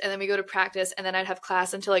lift, and then we go to practice, and then I'd have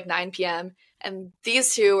class until like 9 p.m. And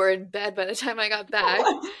these two were in bed by the time I got back.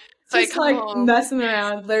 So Just like home, messing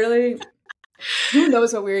around. Literally, who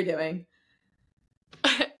knows what we were doing?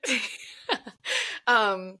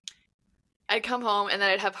 I'd come home and then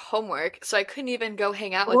I'd have homework, so I couldn't even go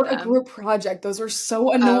hang out with them. Or a group project. Those were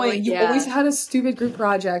so annoying. You always had a stupid group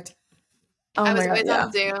project. Oh I was always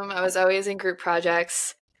on Zoom. I was always in group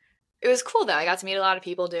projects. It was cool though. I got to meet a lot of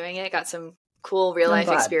people doing it. Got some cool real life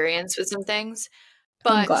experience with some things.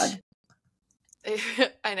 But I'm glad.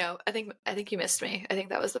 I know. I think you missed me. I think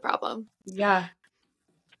that was the problem. Yeah.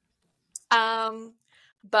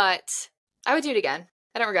 But I would do it again.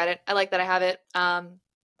 I don't regret it. I like that I have it.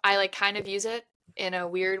 I like kind of use it in a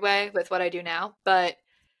weird way with what I do now, but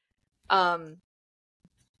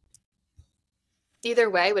either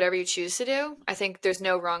way, whatever you choose to do, I think there's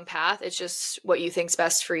no wrong path. It's just what you think's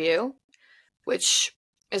best for you, which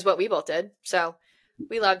is what we both did. So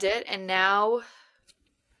we loved it. And now,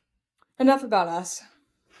 enough about us.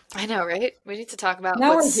 I know, right? We need to talk about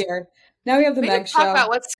now we're here. Now we have the Meg show. Talk about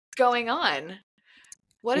what's going on.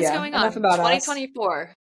 What is going on? Enough about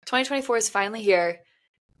 2024. 2024 is finally here.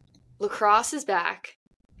 Lacrosse is back.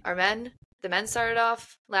 The men started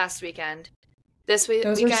off last weekend. This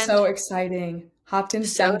weekend, those are so exciting. Hopped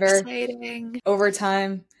into Denver. Exciting.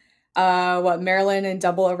 Overtime. Maryland in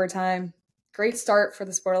double overtime. Great start for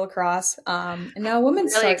the sport of lacrosse. And now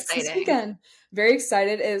women's really starts this weekend. Very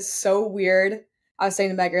excited. It is so weird. I was saying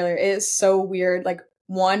to Meg earlier, it is so weird. Like,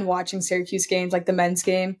 watching Syracuse games, like the men's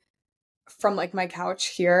game, from like my couch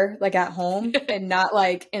here, like at home, and not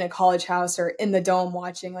like in a college house or in the dome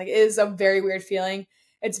watching. Like, it is a very weird feeling.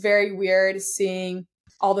 It's very weird seeing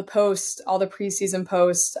all the posts, all the preseason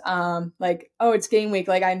posts, like, oh, it's game week.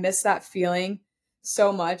 Like, I miss that feeling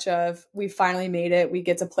so much of we finally made it. We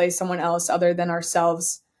get to play someone else other than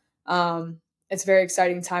ourselves. It's a very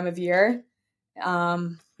exciting time of year.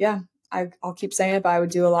 Yeah, I'll keep saying it, but I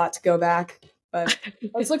would do a lot to go back. But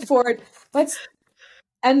let's look forward. Let's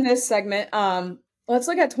end this segment. Let's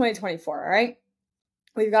look at 2024. All right.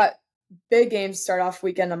 We've got big games to start off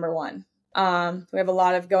weekend number 1. We have a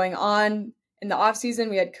lot of going on in the off season.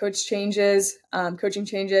 We had coaching changes.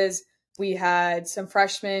 We had some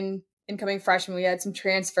incoming freshmen. We had some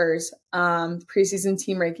transfers. Preseason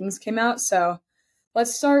team rankings came out. So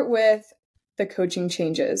let's start with the coaching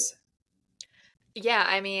changes. Yeah,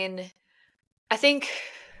 I mean, I think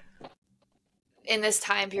in this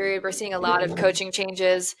time period, we're seeing a lot of coaching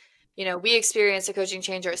changes. We experienced a coaching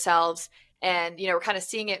change ourselves, and, we're kind of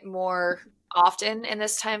seeing it more often in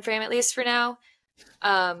this time frame, at least for now.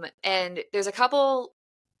 And there's a couple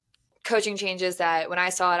coaching changes that when I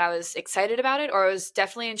saw it, I was excited about it, or I was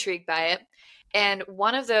definitely intrigued by it. And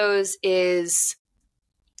one of those is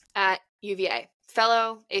at UVA,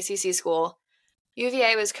 fellow ACC school.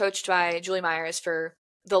 UVA was coached by Julie Myers for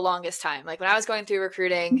the longest time. Like when I was going through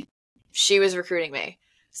recruiting, she was recruiting me.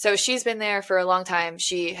 So she's been there for a long time.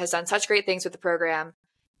 She has done such great things with the program.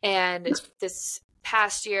 And this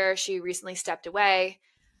past year, she recently stepped away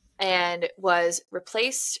and was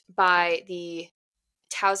replaced by the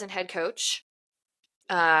Towson head coach.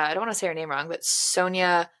 I don't want to say her name wrong, but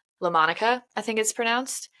Sonia LaMonica, I think it's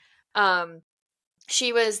pronounced.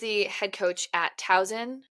 She was the head coach at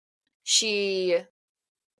Towson. She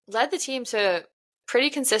led the team to pretty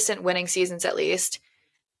consistent winning seasons, at least.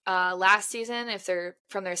 Last season, if they're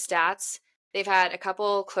from their stats, they've had a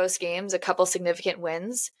couple close games, a couple significant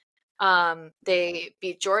wins. They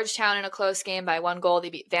beat Georgetown in a close game by 1 goal. They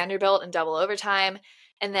beat Vanderbilt in double overtime.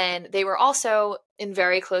 And then they were also in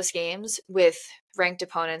very close games with ranked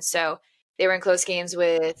opponents. So they were in close games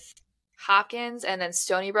with Hopkins and then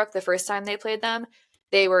Stony Brook the first time they played them.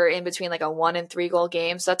 They were in between like a 1 and 3 goal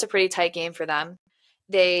game. So that's a pretty tight game for them.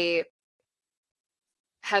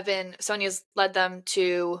 Sonia's led them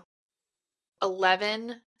to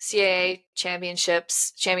 11 CAA championship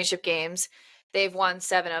games. They've won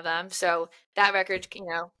 7 of them. So that record,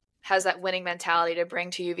 has that winning mentality to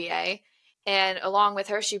bring to UVA. And along with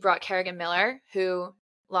her, she brought Kerrigan Miller, who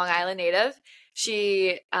Long Island native.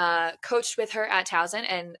 She coached with her at Towson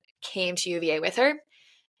and came to UVA with her.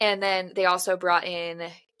 And then they also brought in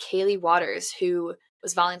Kaylee Waters, who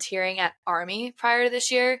was volunteering at Army prior to this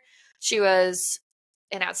year. She was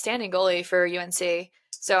an outstanding goalie for UNC.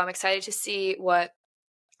 So I'm excited to see what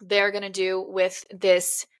they're going to do with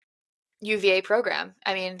this UVA program.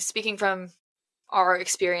 I mean, speaking from our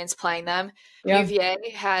experience playing them, UVA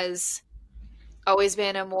has always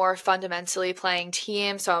been a more fundamentally playing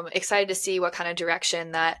team. So I'm excited to see what kind of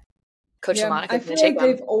direction that Coach LaMonica is going to take them.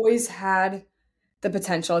 They've always had the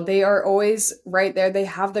potential. They are always right there. They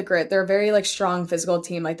have the grit. They're a very strong physical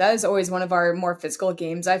team. Like that is always one of our more physical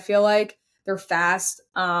games. I feel like they're fast.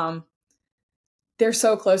 They're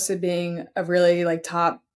so close to being a really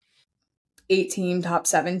top 8 team, top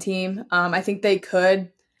 7 team. I think they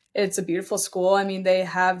could. It's a beautiful school. I mean, they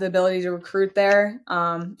have the ability to recruit there.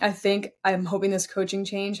 I'm hoping this coaching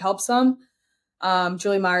change helps them.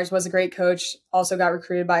 Julie Myers was a great coach, also got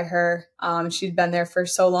recruited by her. She'd been there for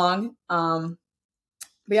so long.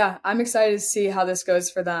 But yeah, I'm excited to see how this goes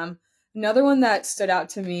for them. Another one that stood out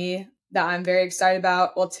to me that I'm very excited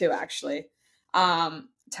about, well, 2 actually.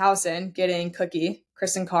 Towson getting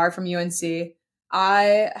Kristen Carr from UNC.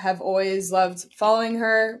 I have always loved following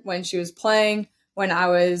her when she was playing. When I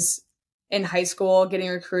was in high school getting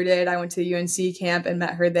recruited, I went to the UNC camp and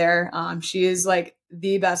met her there. She is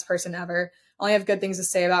the best person ever. I only have good things to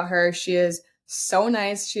say about her. She is so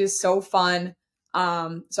nice. She is so fun.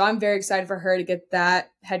 So I'm very excited for her to get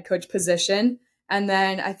that head coach position. And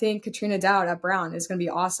then I think Katrina Dowd at Brown is going to be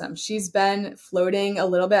awesome. She's been floating a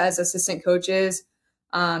little bit as assistant coaches.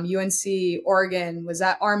 UNC, Oregon, was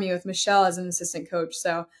at Army with Michelle as an assistant coach.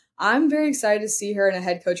 So I'm very excited to see her in a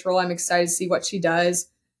head coach role. I'm excited to see what she does.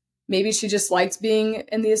 Maybe she just liked being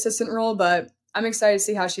in the assistant role, but I'm excited to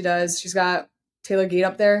see how she does. She's got Taylor Gate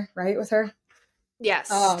up there, right, with her? Yes,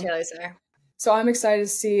 Taylor's there. So I'm excited to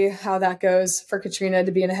see how that goes for Katrina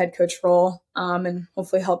to be in a head coach role and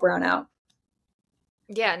hopefully help Brown out.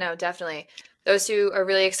 Yeah, no, definitely. Those 2 are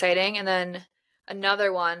really exciting. And then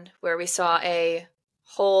another one where we saw a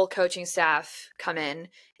whole coaching staff come in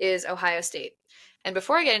is Ohio State. And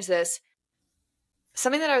before I get into this,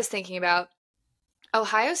 something that I was thinking about,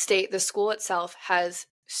 Ohio State, the school itself, has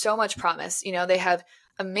so much promise. They have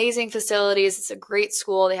amazing facilities. It's a great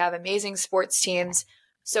school. They have amazing sports teams.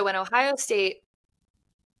 So when Ohio State,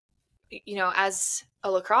 as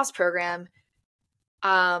a lacrosse program,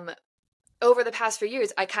 over the past few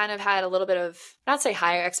years, I kind of had a little bit of, not say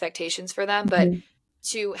higher expectations for them, but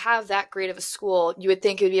to have that great of a school, you would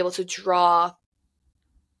think it would be able to draw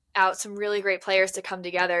out some really great players to come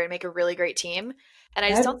together and make a really great team. And I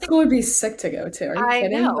just don't think school would be sick to go to. Are you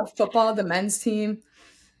kidding? Know. The football, the men's team.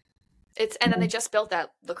 And then they just built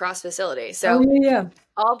that lacrosse facility. So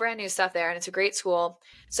all brand new stuff there, and it's a great school.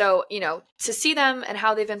 So, to see them and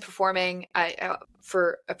how they've been performing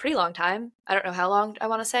for a pretty long time, I don't know how long I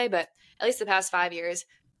want to say, but at least the past 5 years,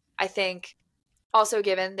 I think also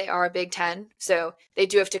given they are a Big Ten, so they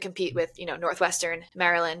do have to compete with, Northwestern,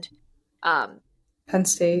 Maryland, Penn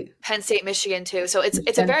State, Michigan too. So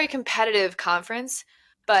it's a very competitive conference,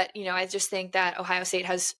 but I just think that Ohio State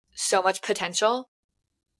has so much potential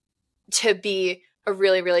to be a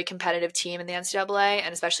really, really competitive team in the NCAA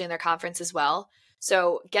and especially in their conference as well.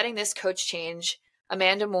 So getting this coach change,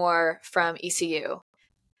 Amanda Moore from ECU,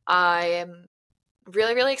 I am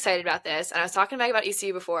really, really excited about this. And I was talking to Meg about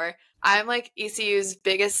ECU before. I'm like ECU's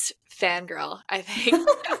biggest fangirl, I think.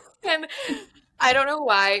 And I don't know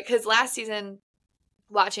why, because last season,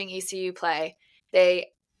 watching ECU play,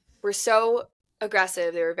 they were so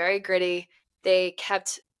aggressive. They were very gritty. They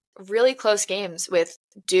kept really close games with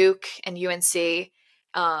Duke and UNC. And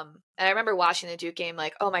I remember watching the Duke game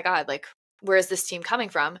like, oh my God, like, where is this team coming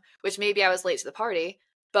from? Which maybe I was late to the party,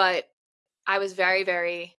 but I was very,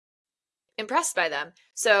 very impressed by them.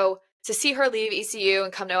 So to see her leave ECU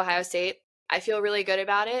and come to Ohio State, I feel really good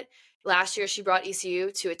about it. Last year, she brought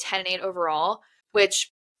ECU to a 10-8 overall,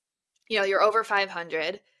 which, you're over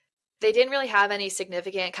 500. They didn't really have any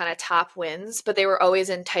significant kind of top wins, but they were always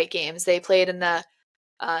in tight games. They played in the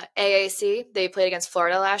AAC. They played against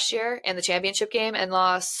Florida last year in the championship game and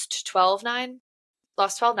lost 12-9.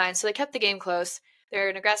 So they kept the game close. They're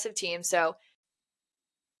an aggressive team. So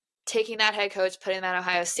taking that head coach, putting that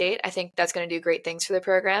Ohio State, I think that's going to do great things for the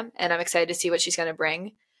program. And I'm excited to see what she's going to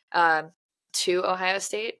bring to Ohio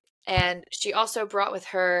State. And she also brought with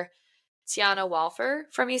her Tiana Walfer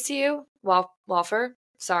from ECU. Walfer.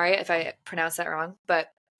 Sorry if I pronounced that wrong.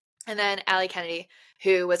 And then Allie Kennedy,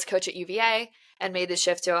 who was coach at UVA and made the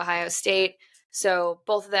shift to Ohio State. So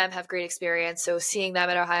both of them have great experience. So seeing them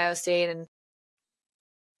at Ohio State and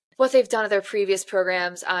what they've done at their previous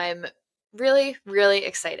programs, I'm really, really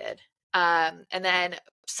excited. And then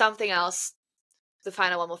something else, the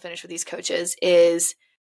final one we'll finish with these coaches, is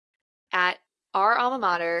at our alma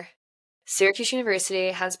mater, Syracuse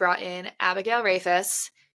University has brought in Abigail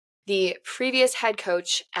Rafis, the previous head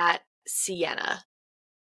coach at Siena.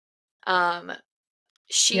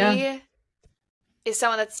 She is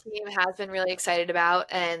someone that the team has been really excited about,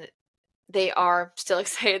 and they are still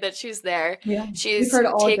excited that she's there. Yeah, she's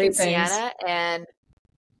taken Siena and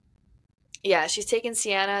she's taken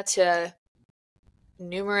Siena to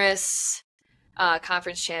numerous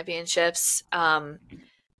conference championships.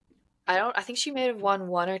 I think she may have won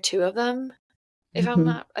one or two of them. If I'm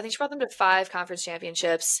not, I think she brought them to 5 conference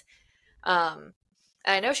championships. And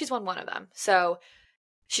I know she's won one of them. So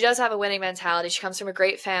she does have a winning mentality. She comes from a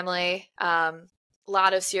great family. A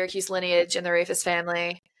lot of Syracuse lineage in the Rafis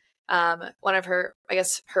family. One of her, I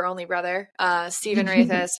guess her only brother, Stephen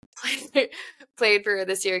Rafis, played for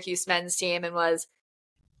the Syracuse men's team and was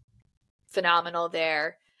phenomenal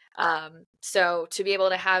there. So to be able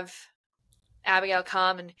to have Abigail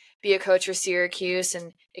come and be a coach for Syracuse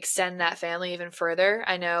and extend that family even further,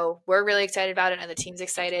 I know we're really excited about it and the team's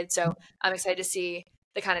excited. So I'm excited to see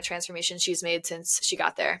the kind of transformation she's made since she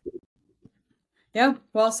got there. Yeah,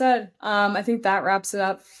 well said. I think that wraps it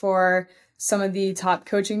up for some of the top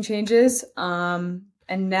coaching changes. And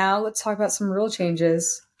now let's talk about some real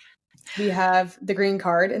changes. We have the green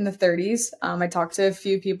card in the 30s. I talked to a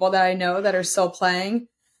few people that I know that are still playing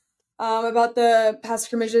about the past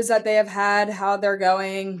scrimmages that they have had, how they're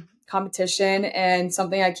going, competition, and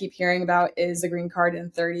something I keep hearing about is the green card in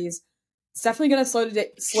the 30s. It's definitely going to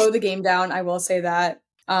slow the game down. I will say that.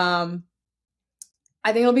 I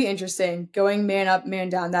think it'll be interesting going man up, man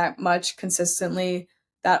down that much consistently,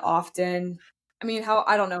 that often. I mean,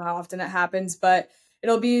 I don't know how often it happens, but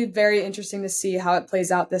it'll be very interesting to see how it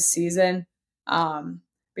plays out this season.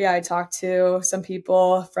 But yeah, I talked to some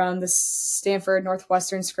people from the Stanford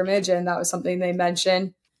Northwestern scrimmage, and that was something they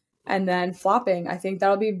mentioned. And then flopping, I think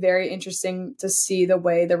that'll be very interesting to see the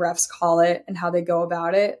way the refs call it and how they go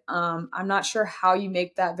about it. I'm not sure how you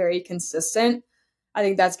make that very consistent. I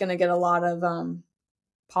think that's going to get a lot of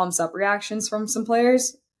palms up reactions from some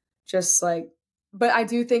players. But I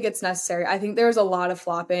do think it's necessary. I think there's a lot of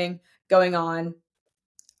flopping going on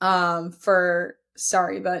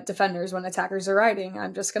but defenders when attackers are riding.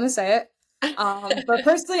 I'm just going to say it. But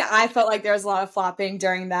personally, I felt like there was a lot of flopping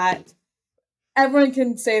during that. Everyone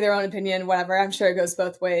can say their own opinion, whatever. I'm sure it goes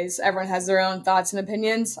both ways. Everyone has their own thoughts and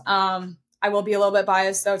opinions. I will be a little bit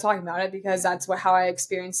biased, though, talking about it because that's how I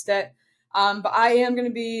experienced it. But I am going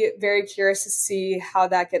to be very curious to see how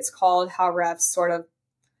that gets called, how refs sort of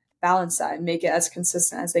balance that and make it as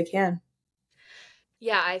consistent as they can.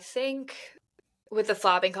 Yeah, I think with the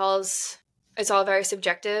flopping calls, it's all very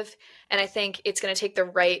subjective. And I think it's going to take the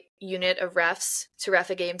right unit of refs to ref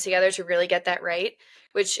a game together to really get that right,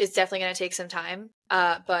 which is definitely going to take some time.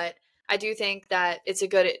 But I do think that it's a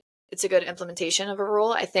good implementation of a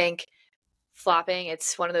rule. I think flopping.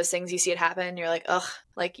 It's one of those things you see it happen and you're like, ugh,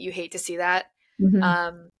 like you hate to see that.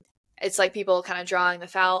 Mm-hmm. It's like people kind of drawing the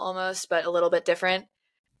foul almost, but a little bit different.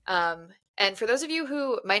 And for those of you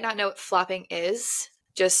who might not know what flopping is,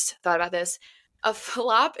 just thought about this. A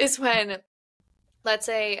flop is when, let's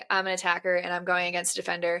say I'm an attacker and I'm going against a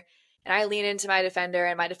defender and I lean into my defender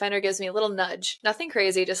and my defender gives me a little nudge, nothing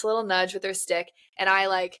crazy, just a little nudge with their stick. And I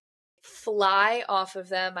like fly off of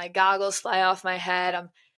them. My goggles fly off my head.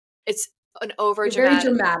 It's an over Very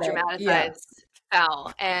dramatized dramatic.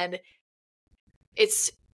 foul. And it's,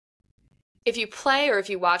 if you play or if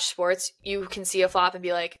you watch sports, you can see a flop and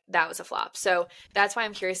be like, that was a flop. So that's why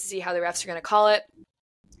I'm curious to see how the refs are going to call it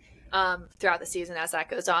throughout the season as that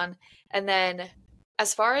goes on. And then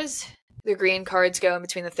as far as the green cards go in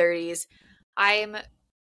between the 30s, I'm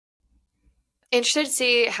interested to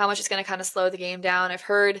see how much it's going to kind of slow the game down. I've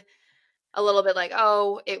heard a little bit like,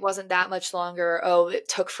 oh, it wasn't that much longer. Oh, it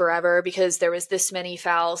took forever because there was this many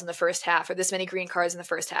fouls in the first half or this many green cards in the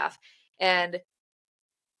first half. And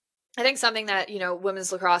I think something that,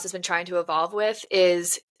 women's lacrosse has been trying to evolve with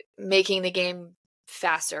is making the game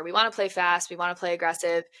faster. We want to play fast. We want to play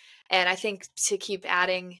aggressive. And I think to keep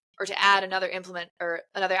adding or to add another implement or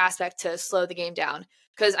another aspect to slow the game down.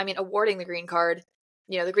 Because, awarding the green card,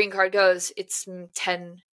 the green card goes, it's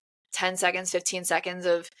 10 seconds, 15 seconds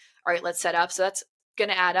of, all right, let's set up. So that's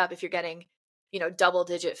going to add up if you're getting, double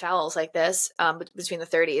digit fouls like this between the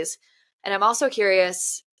 30s. And I'm also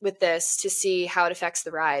curious with this to see how it affects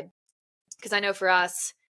the ride. Because I know for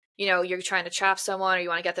us, you're trying to trap someone or you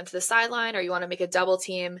want to get them to the sideline or you want to make a double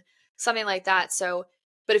team, something like that. So,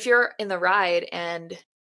 but if you're in the ride and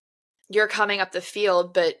you're coming up the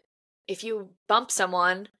field, but if you bump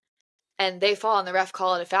someone and they fall and the ref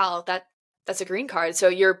call it a foul, that's a green card. So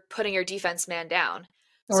you're putting your defense man down.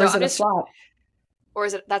 Or so is it a flop? Or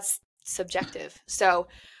is it, that's subjective. So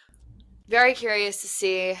very curious to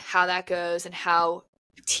see how that goes and how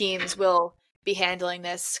teams will be handling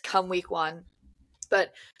this come week 1.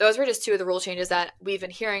 But those were just 2 of the rule changes that we've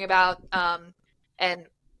been hearing about and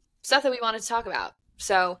stuff that we wanted to talk about.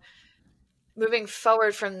 So moving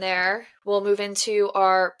forward from there, we'll move into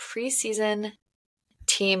our preseason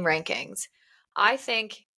team rankings. I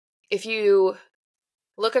think if you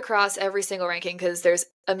look across every single ranking, because there's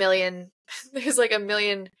like a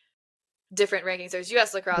million different rankings. There's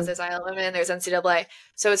U.S. lacrosse, there's ILM, there's NCAA.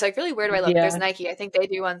 So it's like, really, where do I look? Yeah. There's Nike. I think they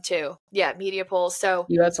do one too. Yeah, media polls. So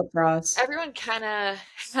U.S. lacrosse. Everyone kind of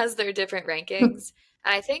has their different rankings.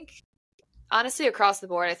 And I think, honestly, across the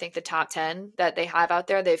board, I think the top 10 that they have out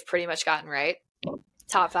there, they've pretty much gotten right.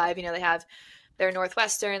 Top 5, they have their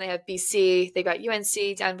Northwestern, they have BC, they got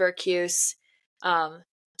UNC, Denver, Cuse, down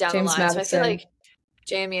James the line. Madison. So I feel like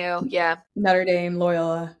JMU, yeah. Notre Dame,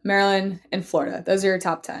 Loyola, Maryland, and Florida. Those are your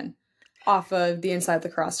top 10 off of the Inside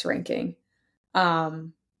Lacrosse ranking.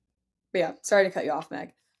 But yeah, sorry to cut you off,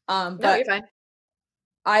 Meg. No, but you're fine.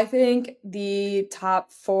 I think the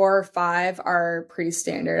top 4 or 5 are pretty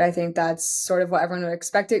standard. I think that's sort of what everyone would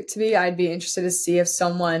expect it to be. I'd be interested to see if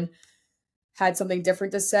someone had something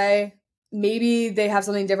different to say. Maybe they have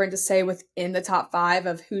something different to say within the top 5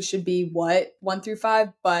 of who should be what 1 through 5,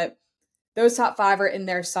 but those top 5 are in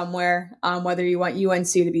there somewhere, whether you want UNC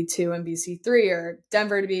to be 2 and BC 3 or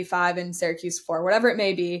Denver to be 5 and Syracuse 4, whatever it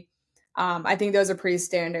may be. I think those are pretty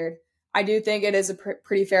standard. I do think it is a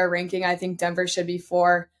pretty fair ranking. I think Denver should be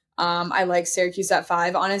 4. I like Syracuse at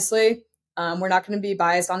 5, honestly. We're not going to be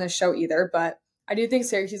biased on this show either, but I do think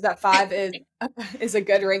Syracuse at 5 is a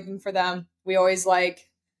good ranking for them. We don't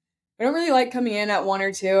really like coming in at 1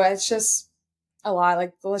 or 2. It's just a lot.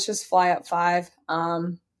 Like, let's just fly up 5.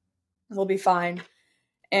 We'll be fine.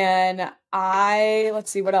 And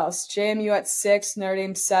let's see what else. JMU at 6, Notre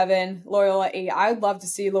Dame 7, Loyola 8. I'd love to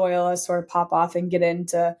see Loyola sort of pop off and get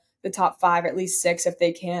into the top 5, at least 6 if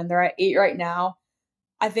they can. They're at 8 right now.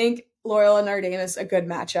 I think Loyola and Notre Dame is a good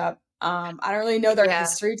matchup. I don't really know their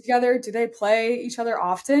history together. Do they play each other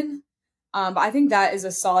often? But I think that is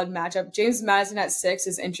a solid matchup. James Madison at 6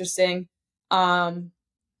 is interesting.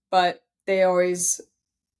 But they always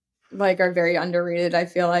are very underrated, I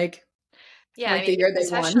feel like. Yeah, the year they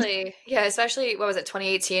especially won. Yeah, especially what was it,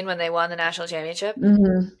 2018 when they won the national championship?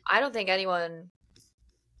 Mm-hmm. I don't think anyone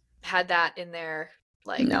had that in their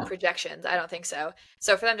projections. I don't think so.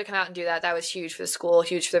 So for them to come out and do that was huge for the school,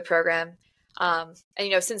 huge for the program. And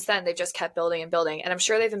since then they've just kept building and building, and I'm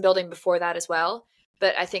sure they've been building before that as well.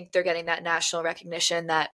 But I think they're getting that national recognition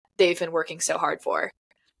that they've been working so hard for.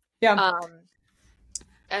 Yeah.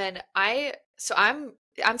 And I'm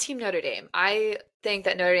Team Notre Dame. I think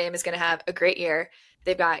that Notre Dame is going to have a great year.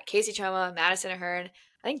 They've got Casey Choma, Madison Ahern.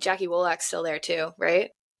 I think Jackie Wolak's still there too,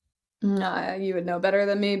 right? You would know better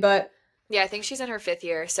than me, but Yeah, I think she's in her 5th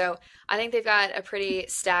year. So I think they've got a pretty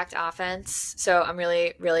stacked offense. So I'm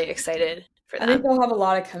really, really excited for I think them. they'll have a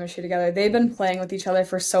lot of chemistry together. They've been playing with each other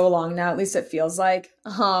for so long now, at least it feels like.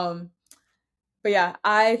 But yeah,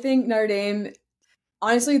 I think Notre Dame,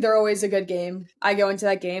 honestly, they're always a good game. I go into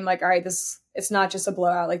that game like, all right, it's not just a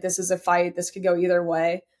blowout. Like this is a fight. This could go either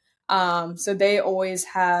way. So they always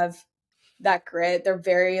have that grit. They're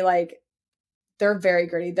very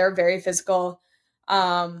gritty. They're very physical.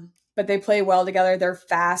 But they play well together. They're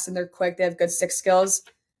fast and they're quick. They have good stick skills.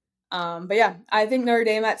 But yeah, I think Notre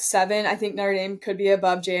Dame at 7. I think Notre Dame could be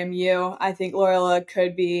above JMU. I think Loyola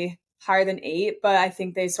could be higher than 8, but I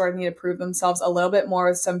think they sort of need to prove themselves a little bit more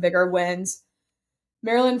with some bigger wins.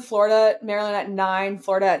 Maryland, Florida, Maryland at 9,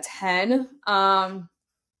 Florida at 10. I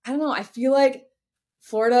don't know. I feel like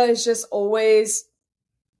Florida is just always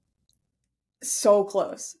so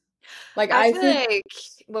close. Like I I feel think like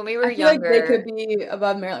when we were I feel like they younger, could be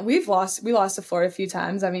above Maryland. We lost to Florida a few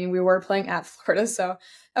times. I mean, we were playing at Florida, so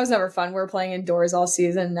that was never fun. We were playing indoors all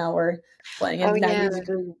season. Now we're playing oh in yeah,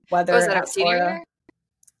 90-degree was weather that our at senior Florida. year?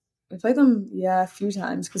 We played them, yeah, a few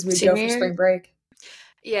times because we'd go Senior for year? spring break.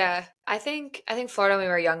 Yeah, I think Florida when we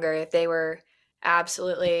were younger, they were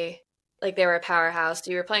absolutely like they were a powerhouse.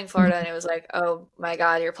 You were playing Florida and it was like, "Oh my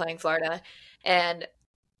God, you're playing Florida." And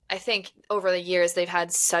I think over the years they've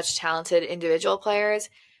had such talented individual players.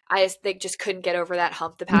 They just couldn't get over that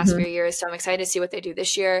hump the past Mm-hmm. few years. So I'm excited to see what they do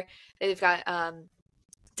this year. They've got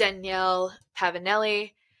Danielle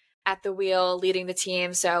Pavanelli at the wheel leading the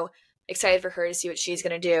team. So excited for her to see what she's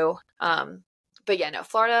going to do. But yeah, no,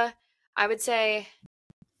 Florida, I would say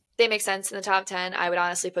they make sense in the top 10. I would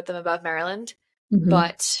honestly put them above Maryland, Mm-hmm.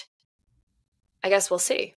 but I guess we'll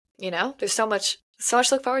see. There's so much to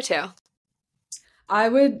look forward to.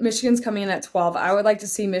 Michigan's coming in at 12. I would like to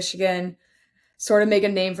see Michigan sort of make a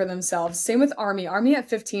name for themselves. Same with Army. Army at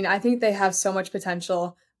 15, I think they have so much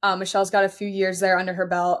potential. Michelle's got a few years there under her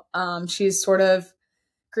belt. She's sort of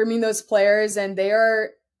grooming those players, and they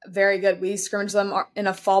are very good. We scrimmaged them in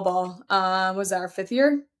a fall ball. Was that our 5th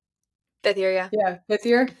year? 5th year, yeah. Yeah, 5th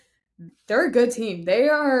year. They're a good team. They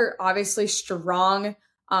are obviously strong.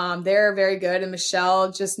 They're very good, and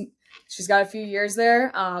Michelle she's got a few years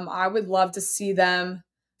there. I would love to see them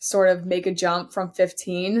sort of make a jump from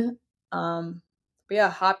 15. But yeah,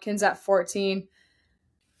 Hopkins at 14.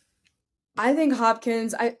 I think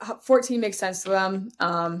 14 makes sense to them.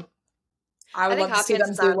 I I would think love to see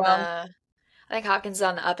Hopkins them is do on well. the I think Hopkins is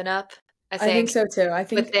on the up and up. I I think think so too. I with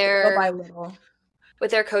think little their by little.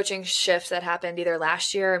 with their coaching shift that happened either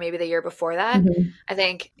last year or maybe the year before that, Mm-hmm. I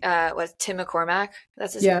think was Tim McCormack.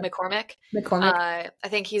 That's his Yeah, McCormick. McCormick. I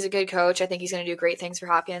think he's a good coach. I think he's going to do great things for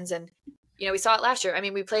Hopkins. And we saw it last year. I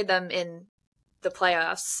mean, we played them in the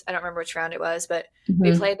playoffs. I don't remember which round it was, but we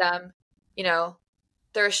Mm-hmm. played them.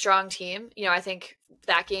 They're a strong team. I think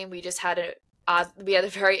that game we just had we had a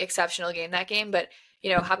very exceptional game that game. But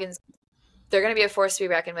Hopkins, they're going to be a force to be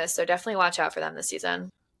reckoned with. So definitely watch out for them this season.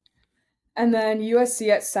 And then USC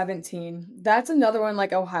at 17. That's another one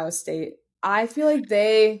like Ohio State. I feel like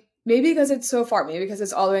maybe because it's so far, maybe because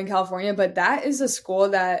it's all the way in California, but that is a school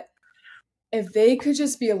that if they could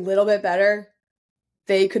just be a little bit better,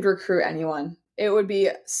 they could recruit anyone. It would be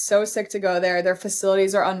so sick to go there. Their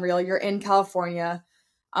facilities are unreal. You're in California.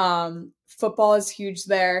 Football is huge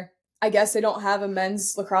there. I guess they don't have a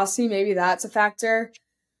men's lacrosse team. Maybe that's a factor,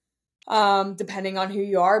 depending on who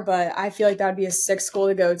you are. But I feel like that would be a sick school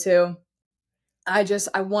to go to.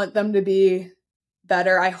 I want them to be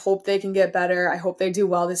better. I hope they can get better. I hope they do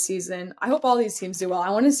well this season. I hope all these teams do well. I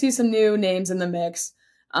want to see some new names in the mix.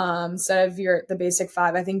 Instead of the basic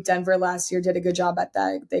 5. I think Denver last year did a good job at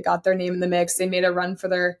that. They got their name in the mix. They made a run for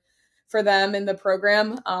them in the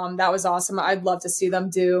program. That was awesome. I'd love to see them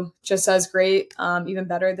do just as great, even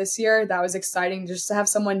better this year. That was exciting just to have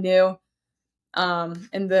someone new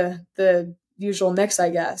in the usual mix, I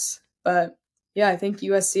guess. But yeah, I think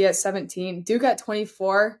USC at 17, Duke at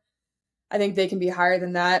 24. I think they can be higher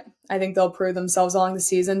than that. I think they'll prove themselves along the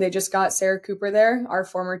season. They just got Sarah Cooper there, our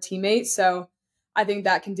former teammate. So I think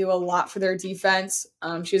that can do a lot for their defense.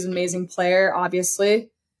 She's an amazing player, obviously,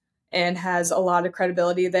 and has a lot of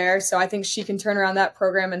credibility there. So I think she can turn around that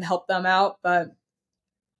program and help them out. But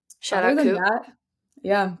Shout other out than Coop. that,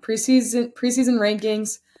 yeah, preseason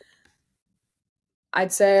rankings,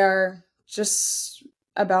 I'd say are just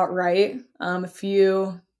about right. A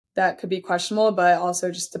few that could be questionable, but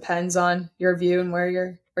also just depends on your view and where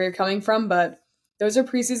you're coming from. But those are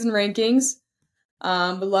preseason rankings.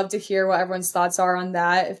 Would love to hear what everyone's thoughts are on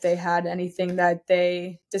that. If they had anything that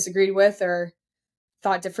they disagreed with or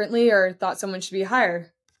thought differently or thought someone should be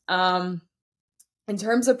higher. In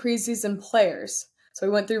terms of preseason players, So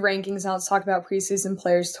we went through rankings. Now let's talk about preseason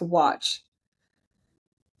players to watch.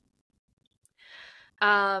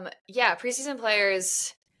 Preseason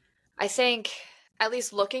players, I think, at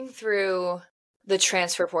least looking through the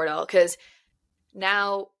transfer portal, because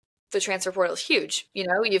now the transfer portal is huge. You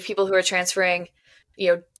have people who are transferring,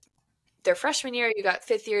 their freshman year. You got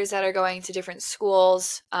fifth years that are going to different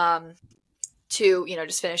schools to,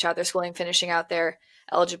 just finish out their schooling, finishing out their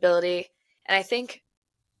eligibility. And I think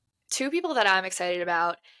two people that I'm excited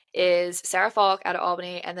about is Sarah Falk out of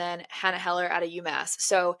Albany and then Hannah Heller out of UMass.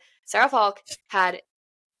 So Sarah Falk had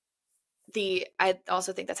I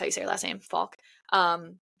also think that's how you say her last name, Falk,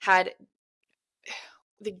 had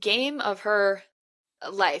the game of her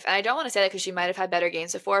life. And I don't want to say that because she might have had better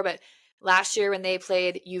games before, but last year when they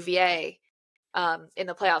played UVA in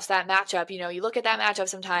the playoffs, that matchup, you look at that matchup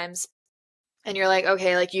sometimes and you're like,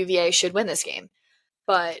 okay, like UVA should win this game.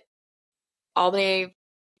 But Albany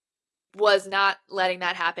was not letting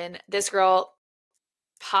that happen. This girl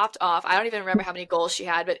popped off. I don't even remember how many goals she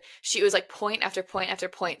had, but she was like point after point after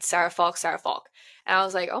point, Sarah Falk. And I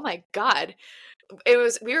was like, oh my God.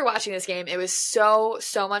 We were watching this game. It was so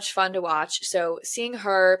much fun to watch. So seeing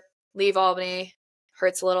her leave Albany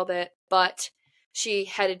hurts a little bit, but she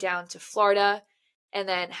headed down to Florida. And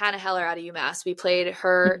then Hannah Heller out of UMass. We played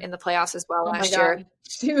her in the playoffs as well last year.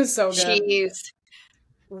 She was so good. She's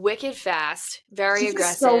wicked fast, very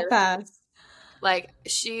aggressive. So fast. Like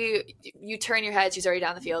you turn your head, she's already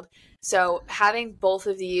down the field. So having both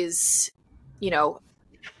of these,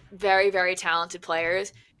 very, very talented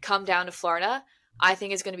players come down to Florida, I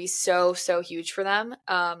think is going to be so huge for them,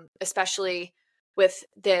 especially with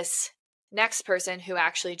this next person who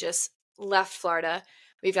actually just left Florida.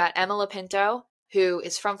 We've got Emma Lapinto, who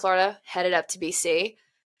is from Florida, headed up to BC.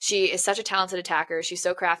 She is such a talented attacker. She's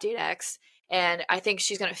so crafty at X, and I think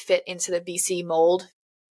she's going to fit into the BC mold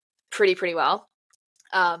pretty well.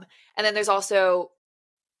 And then there's also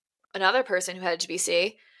another person who headed to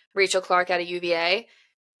BC, Rachel Clark out of UVA.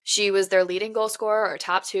 She was their leading goal scorer or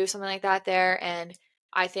top two, something like that there. And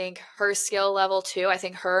I think her skill level too, I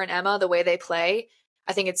think her and Emma, the way they play,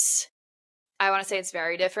 I want to say it's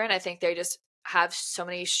very different. I think they just have so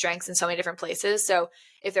many strengths in so many different places. So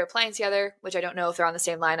if they're playing together, which I don't know if they're on the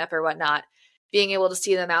same lineup or whatnot, being able to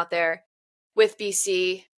see them out there with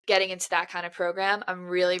BC, getting into that kind of program, I'm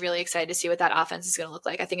really, really excited to see what that offense is going to look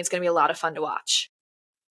like. I think it's going to be a lot of fun to watch.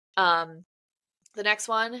 The next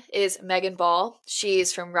one is Megan Ball.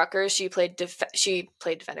 She's from Rutgers. She played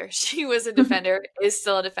defender. She was a defender, is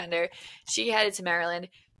still a defender. She headed to Maryland,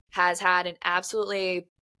 has had an absolutely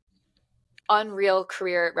unreal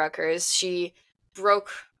career at Rutgers. She broke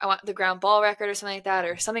the ground ball record or something like that,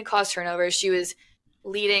 or something caused turnovers. She was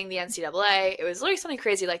leading the NCAA. It was literally something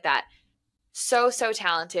crazy like that. So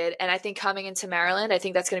talented. And I think coming into Maryland, I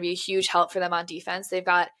think that's going to be a huge help for them on defense. They've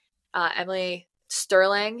got Emily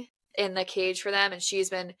Sterling in the cage for them, and she's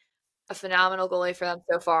been a phenomenal goalie for them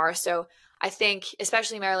so far. So I think,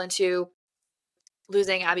 especially Maryland too,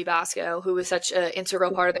 losing Abby Bosco, who was such an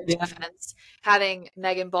integral part of their defense, having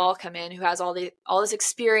Megan Ball come in, who has all this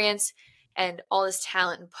experience and all this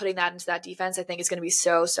talent, and putting that into that defense, I think is going to be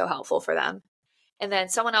so helpful for them. And then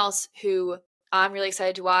someone else who I'm really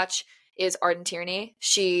excited to watch is Arden Tierney.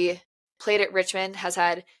 She played at Richmond, has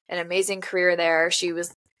had an amazing career there. She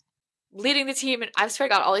was leading the team, and I swear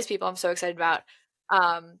to God, all these people I'm so excited about,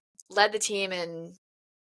 led the team in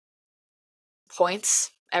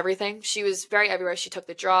points, everything. She was very everywhere. She took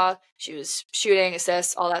the draw. She was shooting,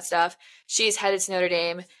 assists, all that stuff. She's headed to Notre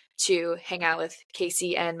Dame to hang out with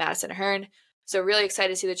Casey and Madison Ahern. So really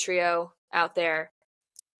excited to see the trio out there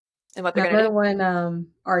and what they're going to do. Remember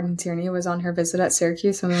when Arden Tierney was on her visit at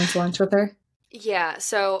Syracuse when we went to lunch with her? Yeah.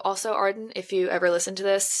 So also, Arden, if you ever listen to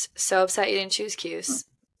this, so upset you didn't choose Cuse.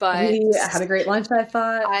 But we had a great lunch, I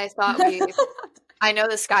thought. I know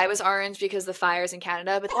the sky was orange because the fires in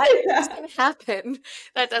Canada, but that doesn't happen.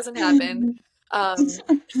 That doesn't happen. But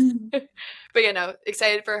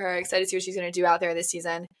excited for her, excited to see what she's going to do out there this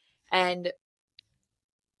season. And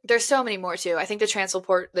there's so many more too. I think the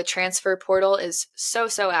transfer portal is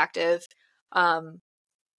so active. How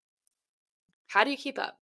do you keep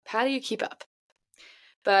up?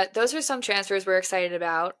 But those are some transfers we're excited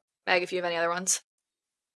about. Meg, if you have any other ones.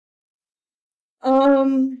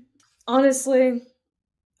 Honestly,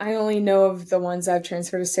 I only know of the ones I've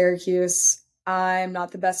transferred to Syracuse. I'm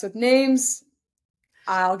not the best with names.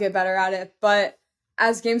 I'll get better at it, but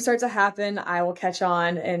as games start to happen, I will catch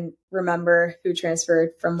on and remember who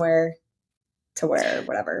transferred from where to where,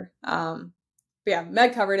 whatever. But yeah,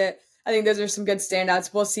 Meg covered it. I think those are some good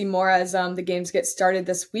standouts. We'll see more as the games get started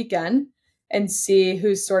this weekend and see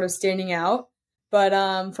who's sort of standing out.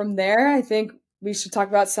 But from there, I think we should talk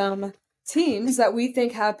about some teams that we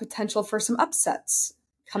think have potential for some upsets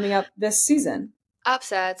coming up this season.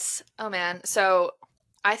 Upsets. Oh, man. So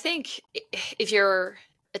I think if you're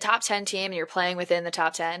a top 10 team and you're playing within the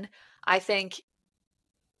top 10, I think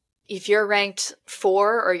if you're ranked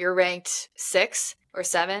 4 or you're ranked 6 or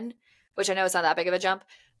 7, which I know it's not that big of a jump,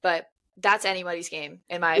 but that's anybody's game,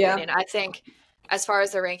 in my opinion. I think as far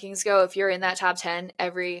as the rankings go, if you're in that top 10,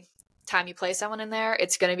 every time you play someone in there,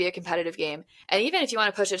 it's going to be a competitive game. And even if you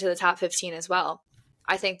want to push it to the top 15 as well,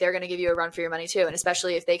 I think they're going to give you a run for your money too. And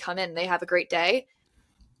especially if they come in and they have a great day,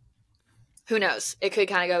 who knows? It could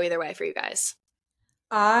kind of go either way for you guys.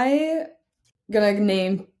 I gonna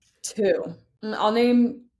name 2. I'll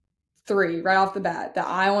name 3 right off the bat that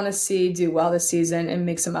I want to see do well this season and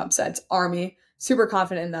make some upsets. Army, super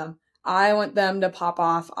confident in them. I want them to pop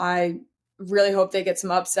off. I really hope they get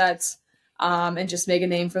some upsets and just make a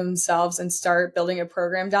name for themselves and start building a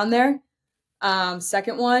program down there.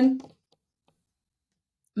 Second one,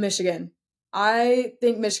 Michigan. I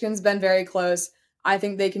think Michigan's been very close. I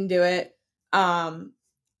think they can do it.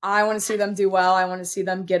 I want to see them do well. I want to see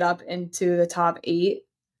them get up into the top 8.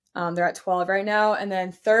 They're at 12 right now. And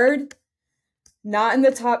then third, not in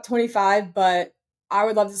the top 25, but I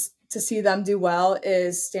would love to see them do well,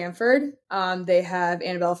 is Stanford. They have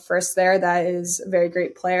Annabelle Frist there. That is a very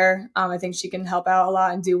great player. I think she can help out a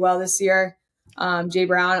lot and do well this year. Jay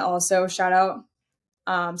Brown also, shout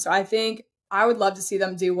out. So I think I would love to see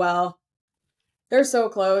them do well. They're so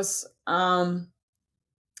close.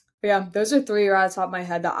 But yeah, those are 3 right off the top of my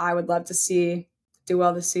head that I would love to see do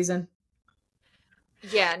well this season.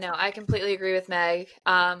 Yeah, no, I completely agree with Meg.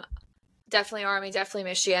 Definitely Army, definitely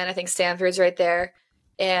Michigan. I think Stanford's right there.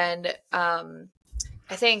 And I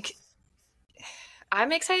think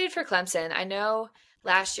I'm excited for Clemson. I know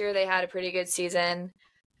last year they had a pretty good season.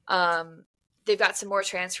 They've got some more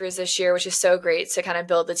transfers this year, which is so great to kind of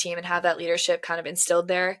build the team and have that leadership kind of instilled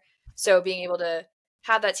there. So being able to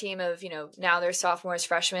have that team of, now there's sophomores,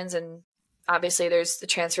 freshmen, and obviously there's the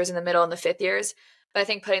transfers in the middle and the 5th years. But I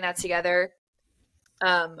think putting that together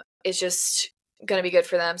is just going to be good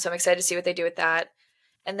for them. So I'm excited to see what they do with that.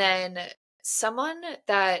 And then someone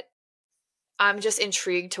that I'm just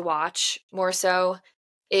intrigued to watch more so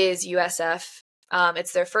is USF.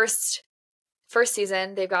 It's their first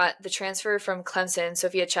season. They've got the transfer from Clemson,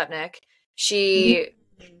 Sophia Chepnik. She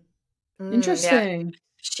Interesting. Yeah,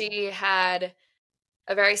 she had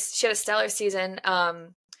a stellar season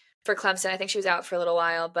for Clemson. I think she was out for a little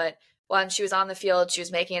while, but when she was on the field, she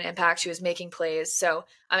was making an impact. She was making plays. So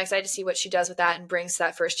I'm excited to see what she does with that and brings to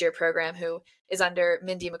that first-year program, who is under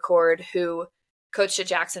Mindy McCord, who coached at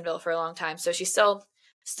Jacksonville for a long time. So she's still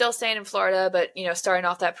staying in Florida, but, starting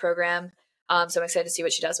off that program. So I'm excited to see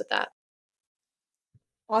what she does with that.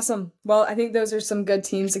 Awesome. Well, I think those are some good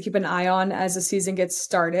teams to keep an eye on as the season gets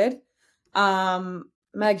started.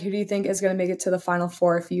 Meg, who do you think is going to make it to the Final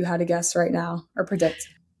Four if you had to guess right now or predict?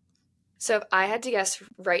 So if I had to guess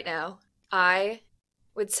right now, I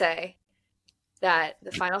would say that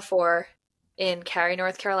the Final Four in Cary,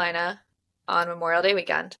 North Carolina on Memorial Day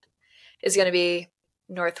weekend is going to be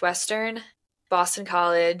Northwestern, Boston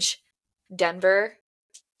College, Denver,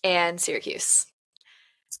 and Syracuse.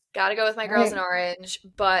 Got to go with my girls in orange.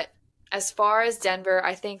 But as far as Denver,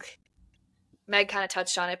 I think Meg kind of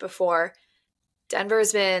touched on it before. Denver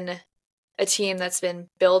has been a team that's been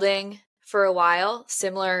building for a while,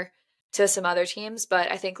 similar to some other teams.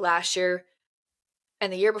 But I think last year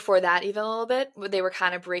and the year before that, even a little bit, they were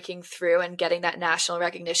kind of breaking through and getting that national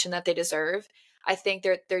recognition that they deserve. I think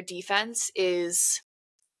their defense is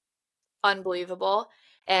unbelievable.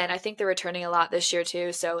 And I think they're returning a lot this year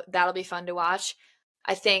too. So that'll be fun to watch.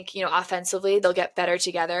 I think, offensively, they'll get better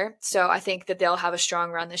together. So I think that they'll have a strong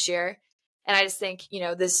run this year. And I just think,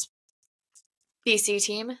 this BC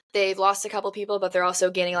team, they've lost a couple people, but they're also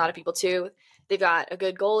gaining a lot of people too. They've got a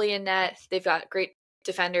good goalie in net. They've got great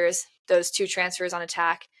defenders, those 2 transfers on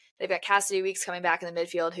attack. They've got Cassidy Weeks coming back in the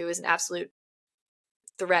midfield, who is an absolute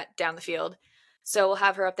threat down the field. So we'll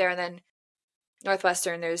have her up there. And then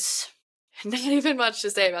Northwestern, there's not even much to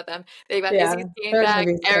say about them. They've got Izzy back,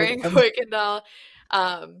 Erin Kuykendall.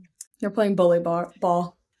 They're playing bully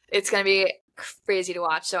ball. It's going to be crazy to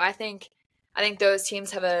watch. So I think those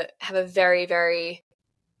teams have a very, very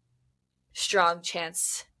strong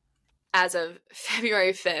chance as of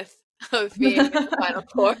February 5th of being in the Final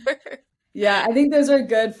Four. Yeah, I think those are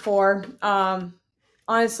good 4.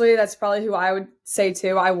 Honestly, that's probably who I would say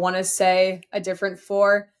too. I want to say a different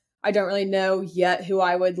 4. I don't really know yet who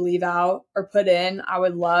I would leave out or put in. I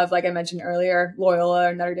would love, like I mentioned earlier, Loyola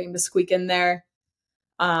or Notre Dame to squeak in there.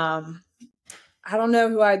 I don't know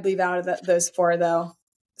who I'd leave out of those 4 though.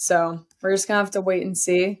 So we're just going to have to wait and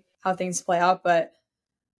see how things play out. But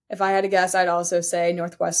if I had to guess, I'd also say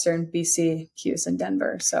Northwestern, BC, Cuse, and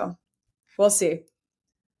Denver. So we'll see.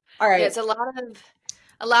 All right. Yeah, it's a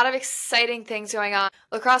lot of exciting things going on.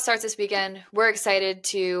 Lacrosse starts this weekend. We're excited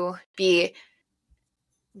to be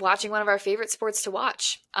watching one of our favorite sports to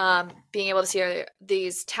watch. Being able to see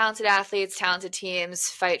these talented athletes, talented teams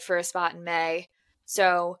fight for a spot in May.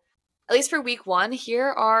 So at least for week 1, here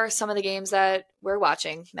are some of the games that we're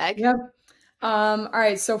watching. Meg? Yep. All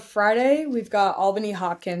right. So Friday, we've got Albany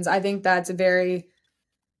Hopkins. I think that's a very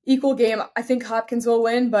equal game. I think Hopkins will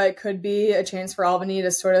win, but it could be a chance for Albany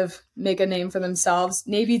to sort of make a name for themselves.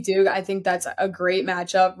 Navy Duke, I think that's a great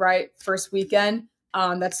matchup, right? First weekend.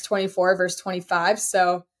 That's 24 versus 25.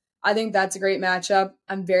 So I think that's a great matchup.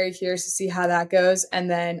 I'm very curious to see how that goes. And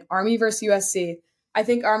then Army versus USC. I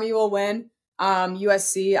think Army will win.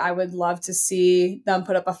 USC, I would love to see them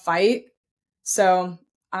put up a fight. So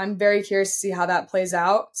I'm very curious to see how that plays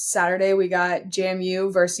out. Saturday, we got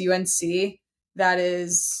JMU versus UNC. That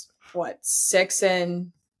is what, 6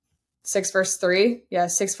 versus 3? Yeah,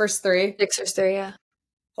 6 versus 3. 6 versus 3, yeah.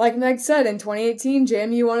 Like Meg said, in 2018,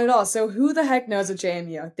 JMU won it all. So who the heck knows with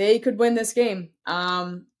JMU? They could win this game.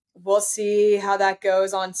 We'll see how that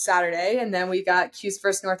goes on Saturday. And then we got Cuse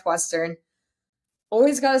versus Northwestern.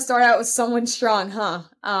 Always got to start out with someone strong, huh?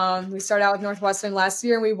 We started out with Northwestern last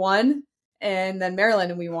year and we won. And then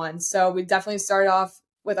Maryland and we won. So we definitely started off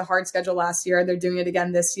with a hard schedule last year. They're doing it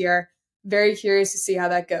again this year. Very curious to see how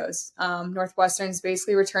that goes. Northwestern's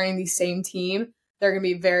basically returning the same team. They're going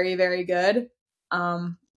to be very, very good.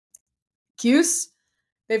 Cuse,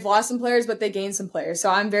 they've lost some players, but they gained some players. So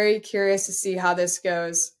I'm very curious to see how this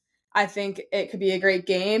goes. I think it could be a great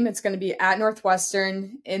game. It's going to be at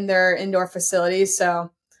Northwestern in their indoor facility.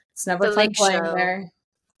 So it's never fun playing there.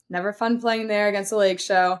 Never fun playing there against the Lake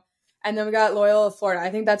Show. And then we got Loyola, Florida. I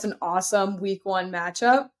think that's an awesome week 1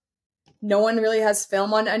 matchup. No one really has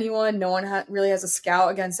film on anyone. No one really has a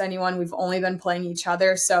scout against anyone. We've only been playing each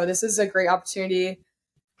other. So this is a great opportunity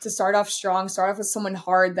to start off strong, start off with someone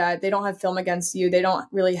hard that they don't have film against you. They don't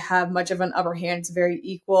really have much of an upper hand. It's a very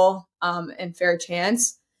equal and fair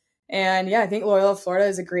chance. And yeah, I think Loyola, Florida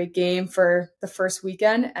is a great game for the first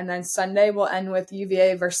weekend. And then Sunday we'll end with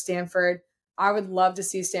UVA versus Stanford. I would love to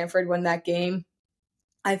see Stanford win that game.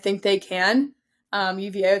 I think they can.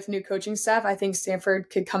 UVA with new coaching staff, I think Stanford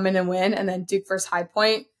could come in and win. And then Duke versus High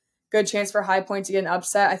Point. Good chance for High Point to get an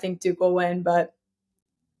upset. I think Duke will win, but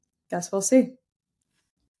guess we'll see.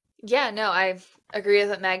 Yeah, no, I agree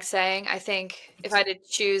with what Meg's saying. I think if I had to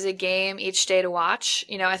choose a game each day to watch,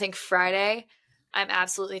 I think Friday, I'm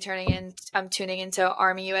tuning into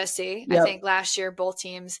Army USC. Yep. I think last year both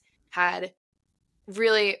teams had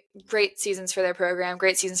really great seasons for their program,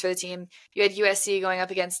 great seasons for the team. You had USC going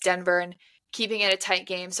up against Denver and keeping it a tight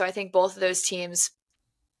game. So I think both of those teams,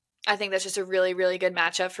 I think that's just a really, really good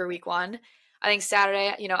matchup for week 1. I think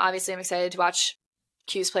Saturday, obviously I'm excited to watch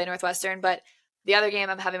Cuse play Northwestern, but the other game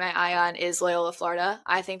I'm having my eye on is Loyola, Florida.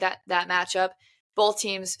 I think that matchup, both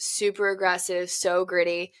teams super aggressive, so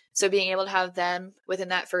gritty. So being able to have them within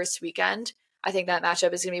that first weekend, I think that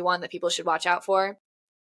matchup is going to be one that people should watch out for.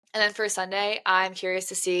 And then for Sunday, I'm curious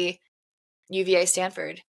to see UVA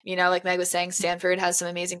Stanford. Like Meg was saying, Stanford has some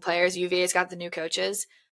amazing players. UVA's got the new coaches.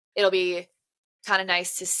 It'll be kind of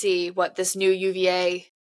nice to see what this new UVA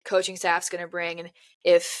coaching staff's going to bring and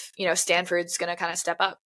if, Stanford's going to kind of step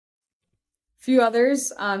up. A few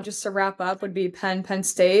others, just to wrap up, would be Penn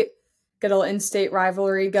State. Get a little in-state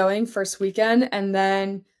rivalry going first weekend. And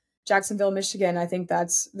then Jacksonville, Michigan. I think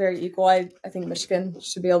that's very equal. I think Michigan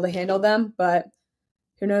should be able to handle them, but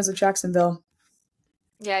who knows with Jacksonville.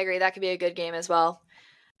 Yeah, I agree. That could be a good game as well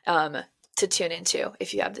to tune into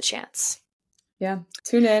if you have the chance. Yeah,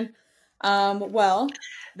 tune in. Well,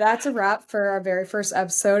 that's a wrap for our very first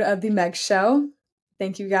episode of The Meg Show.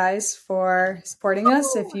 Thank you guys for supporting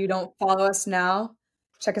us. If you don't follow us now,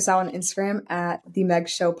 check us out on Instagram at The Meg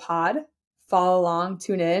Show Pod. Follow along,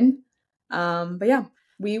 tune in. But yeah,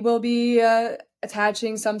 we will be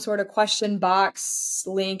attaching some sort of question box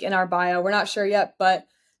link in our bio. We're not sure yet, but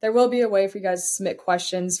there will be a way for you guys to submit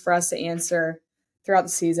questions for us to answer throughout the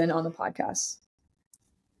season on the podcast.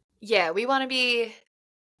 Yeah, we want to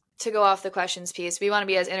go off the questions piece, we want to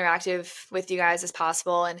be as interactive with you guys as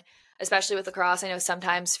possible. And especially with lacrosse, I know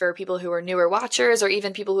sometimes for people who are newer watchers or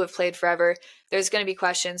even people who have played forever, there's going to be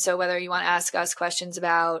questions. So whether you want to ask us questions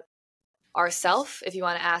about ourselves, if you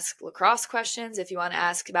want to ask lacrosse questions, if you want to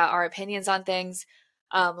ask about our opinions on things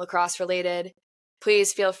lacrosse related,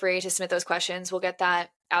 please feel free to submit those questions. We'll get that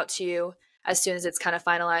out to you as soon as it's kind of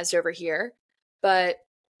finalized over here. But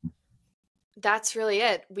that's really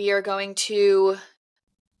it. We are going to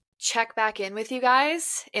check back in with you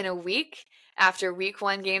guys in a week. After week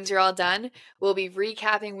 1 games are all done, we'll be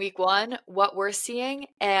recapping week 1, what we're seeing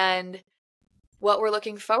and what we're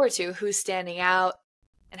looking forward to, who's standing out,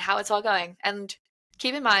 and how it's all going. And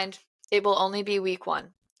keep in mind, it will only be week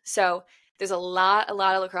 1. So there's a lot of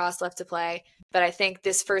lacrosse left to play. But I think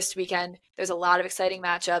this first weekend, there's a lot of exciting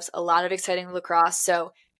matchups, a lot of exciting lacrosse.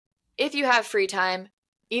 So if you have free time,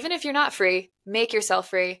 even if you're not free, make yourself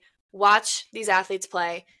free. Watch these athletes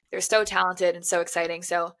play. They're so talented and so exciting.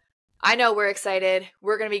 So I know we're excited.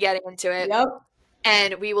 We're going to be getting into it. Yep.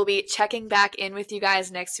 And we will be checking back in with you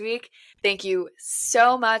guys next week. Thank you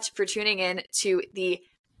so much for tuning in to the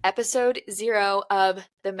episode 0 of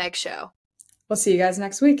The Meg Show. We'll see you guys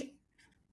next week.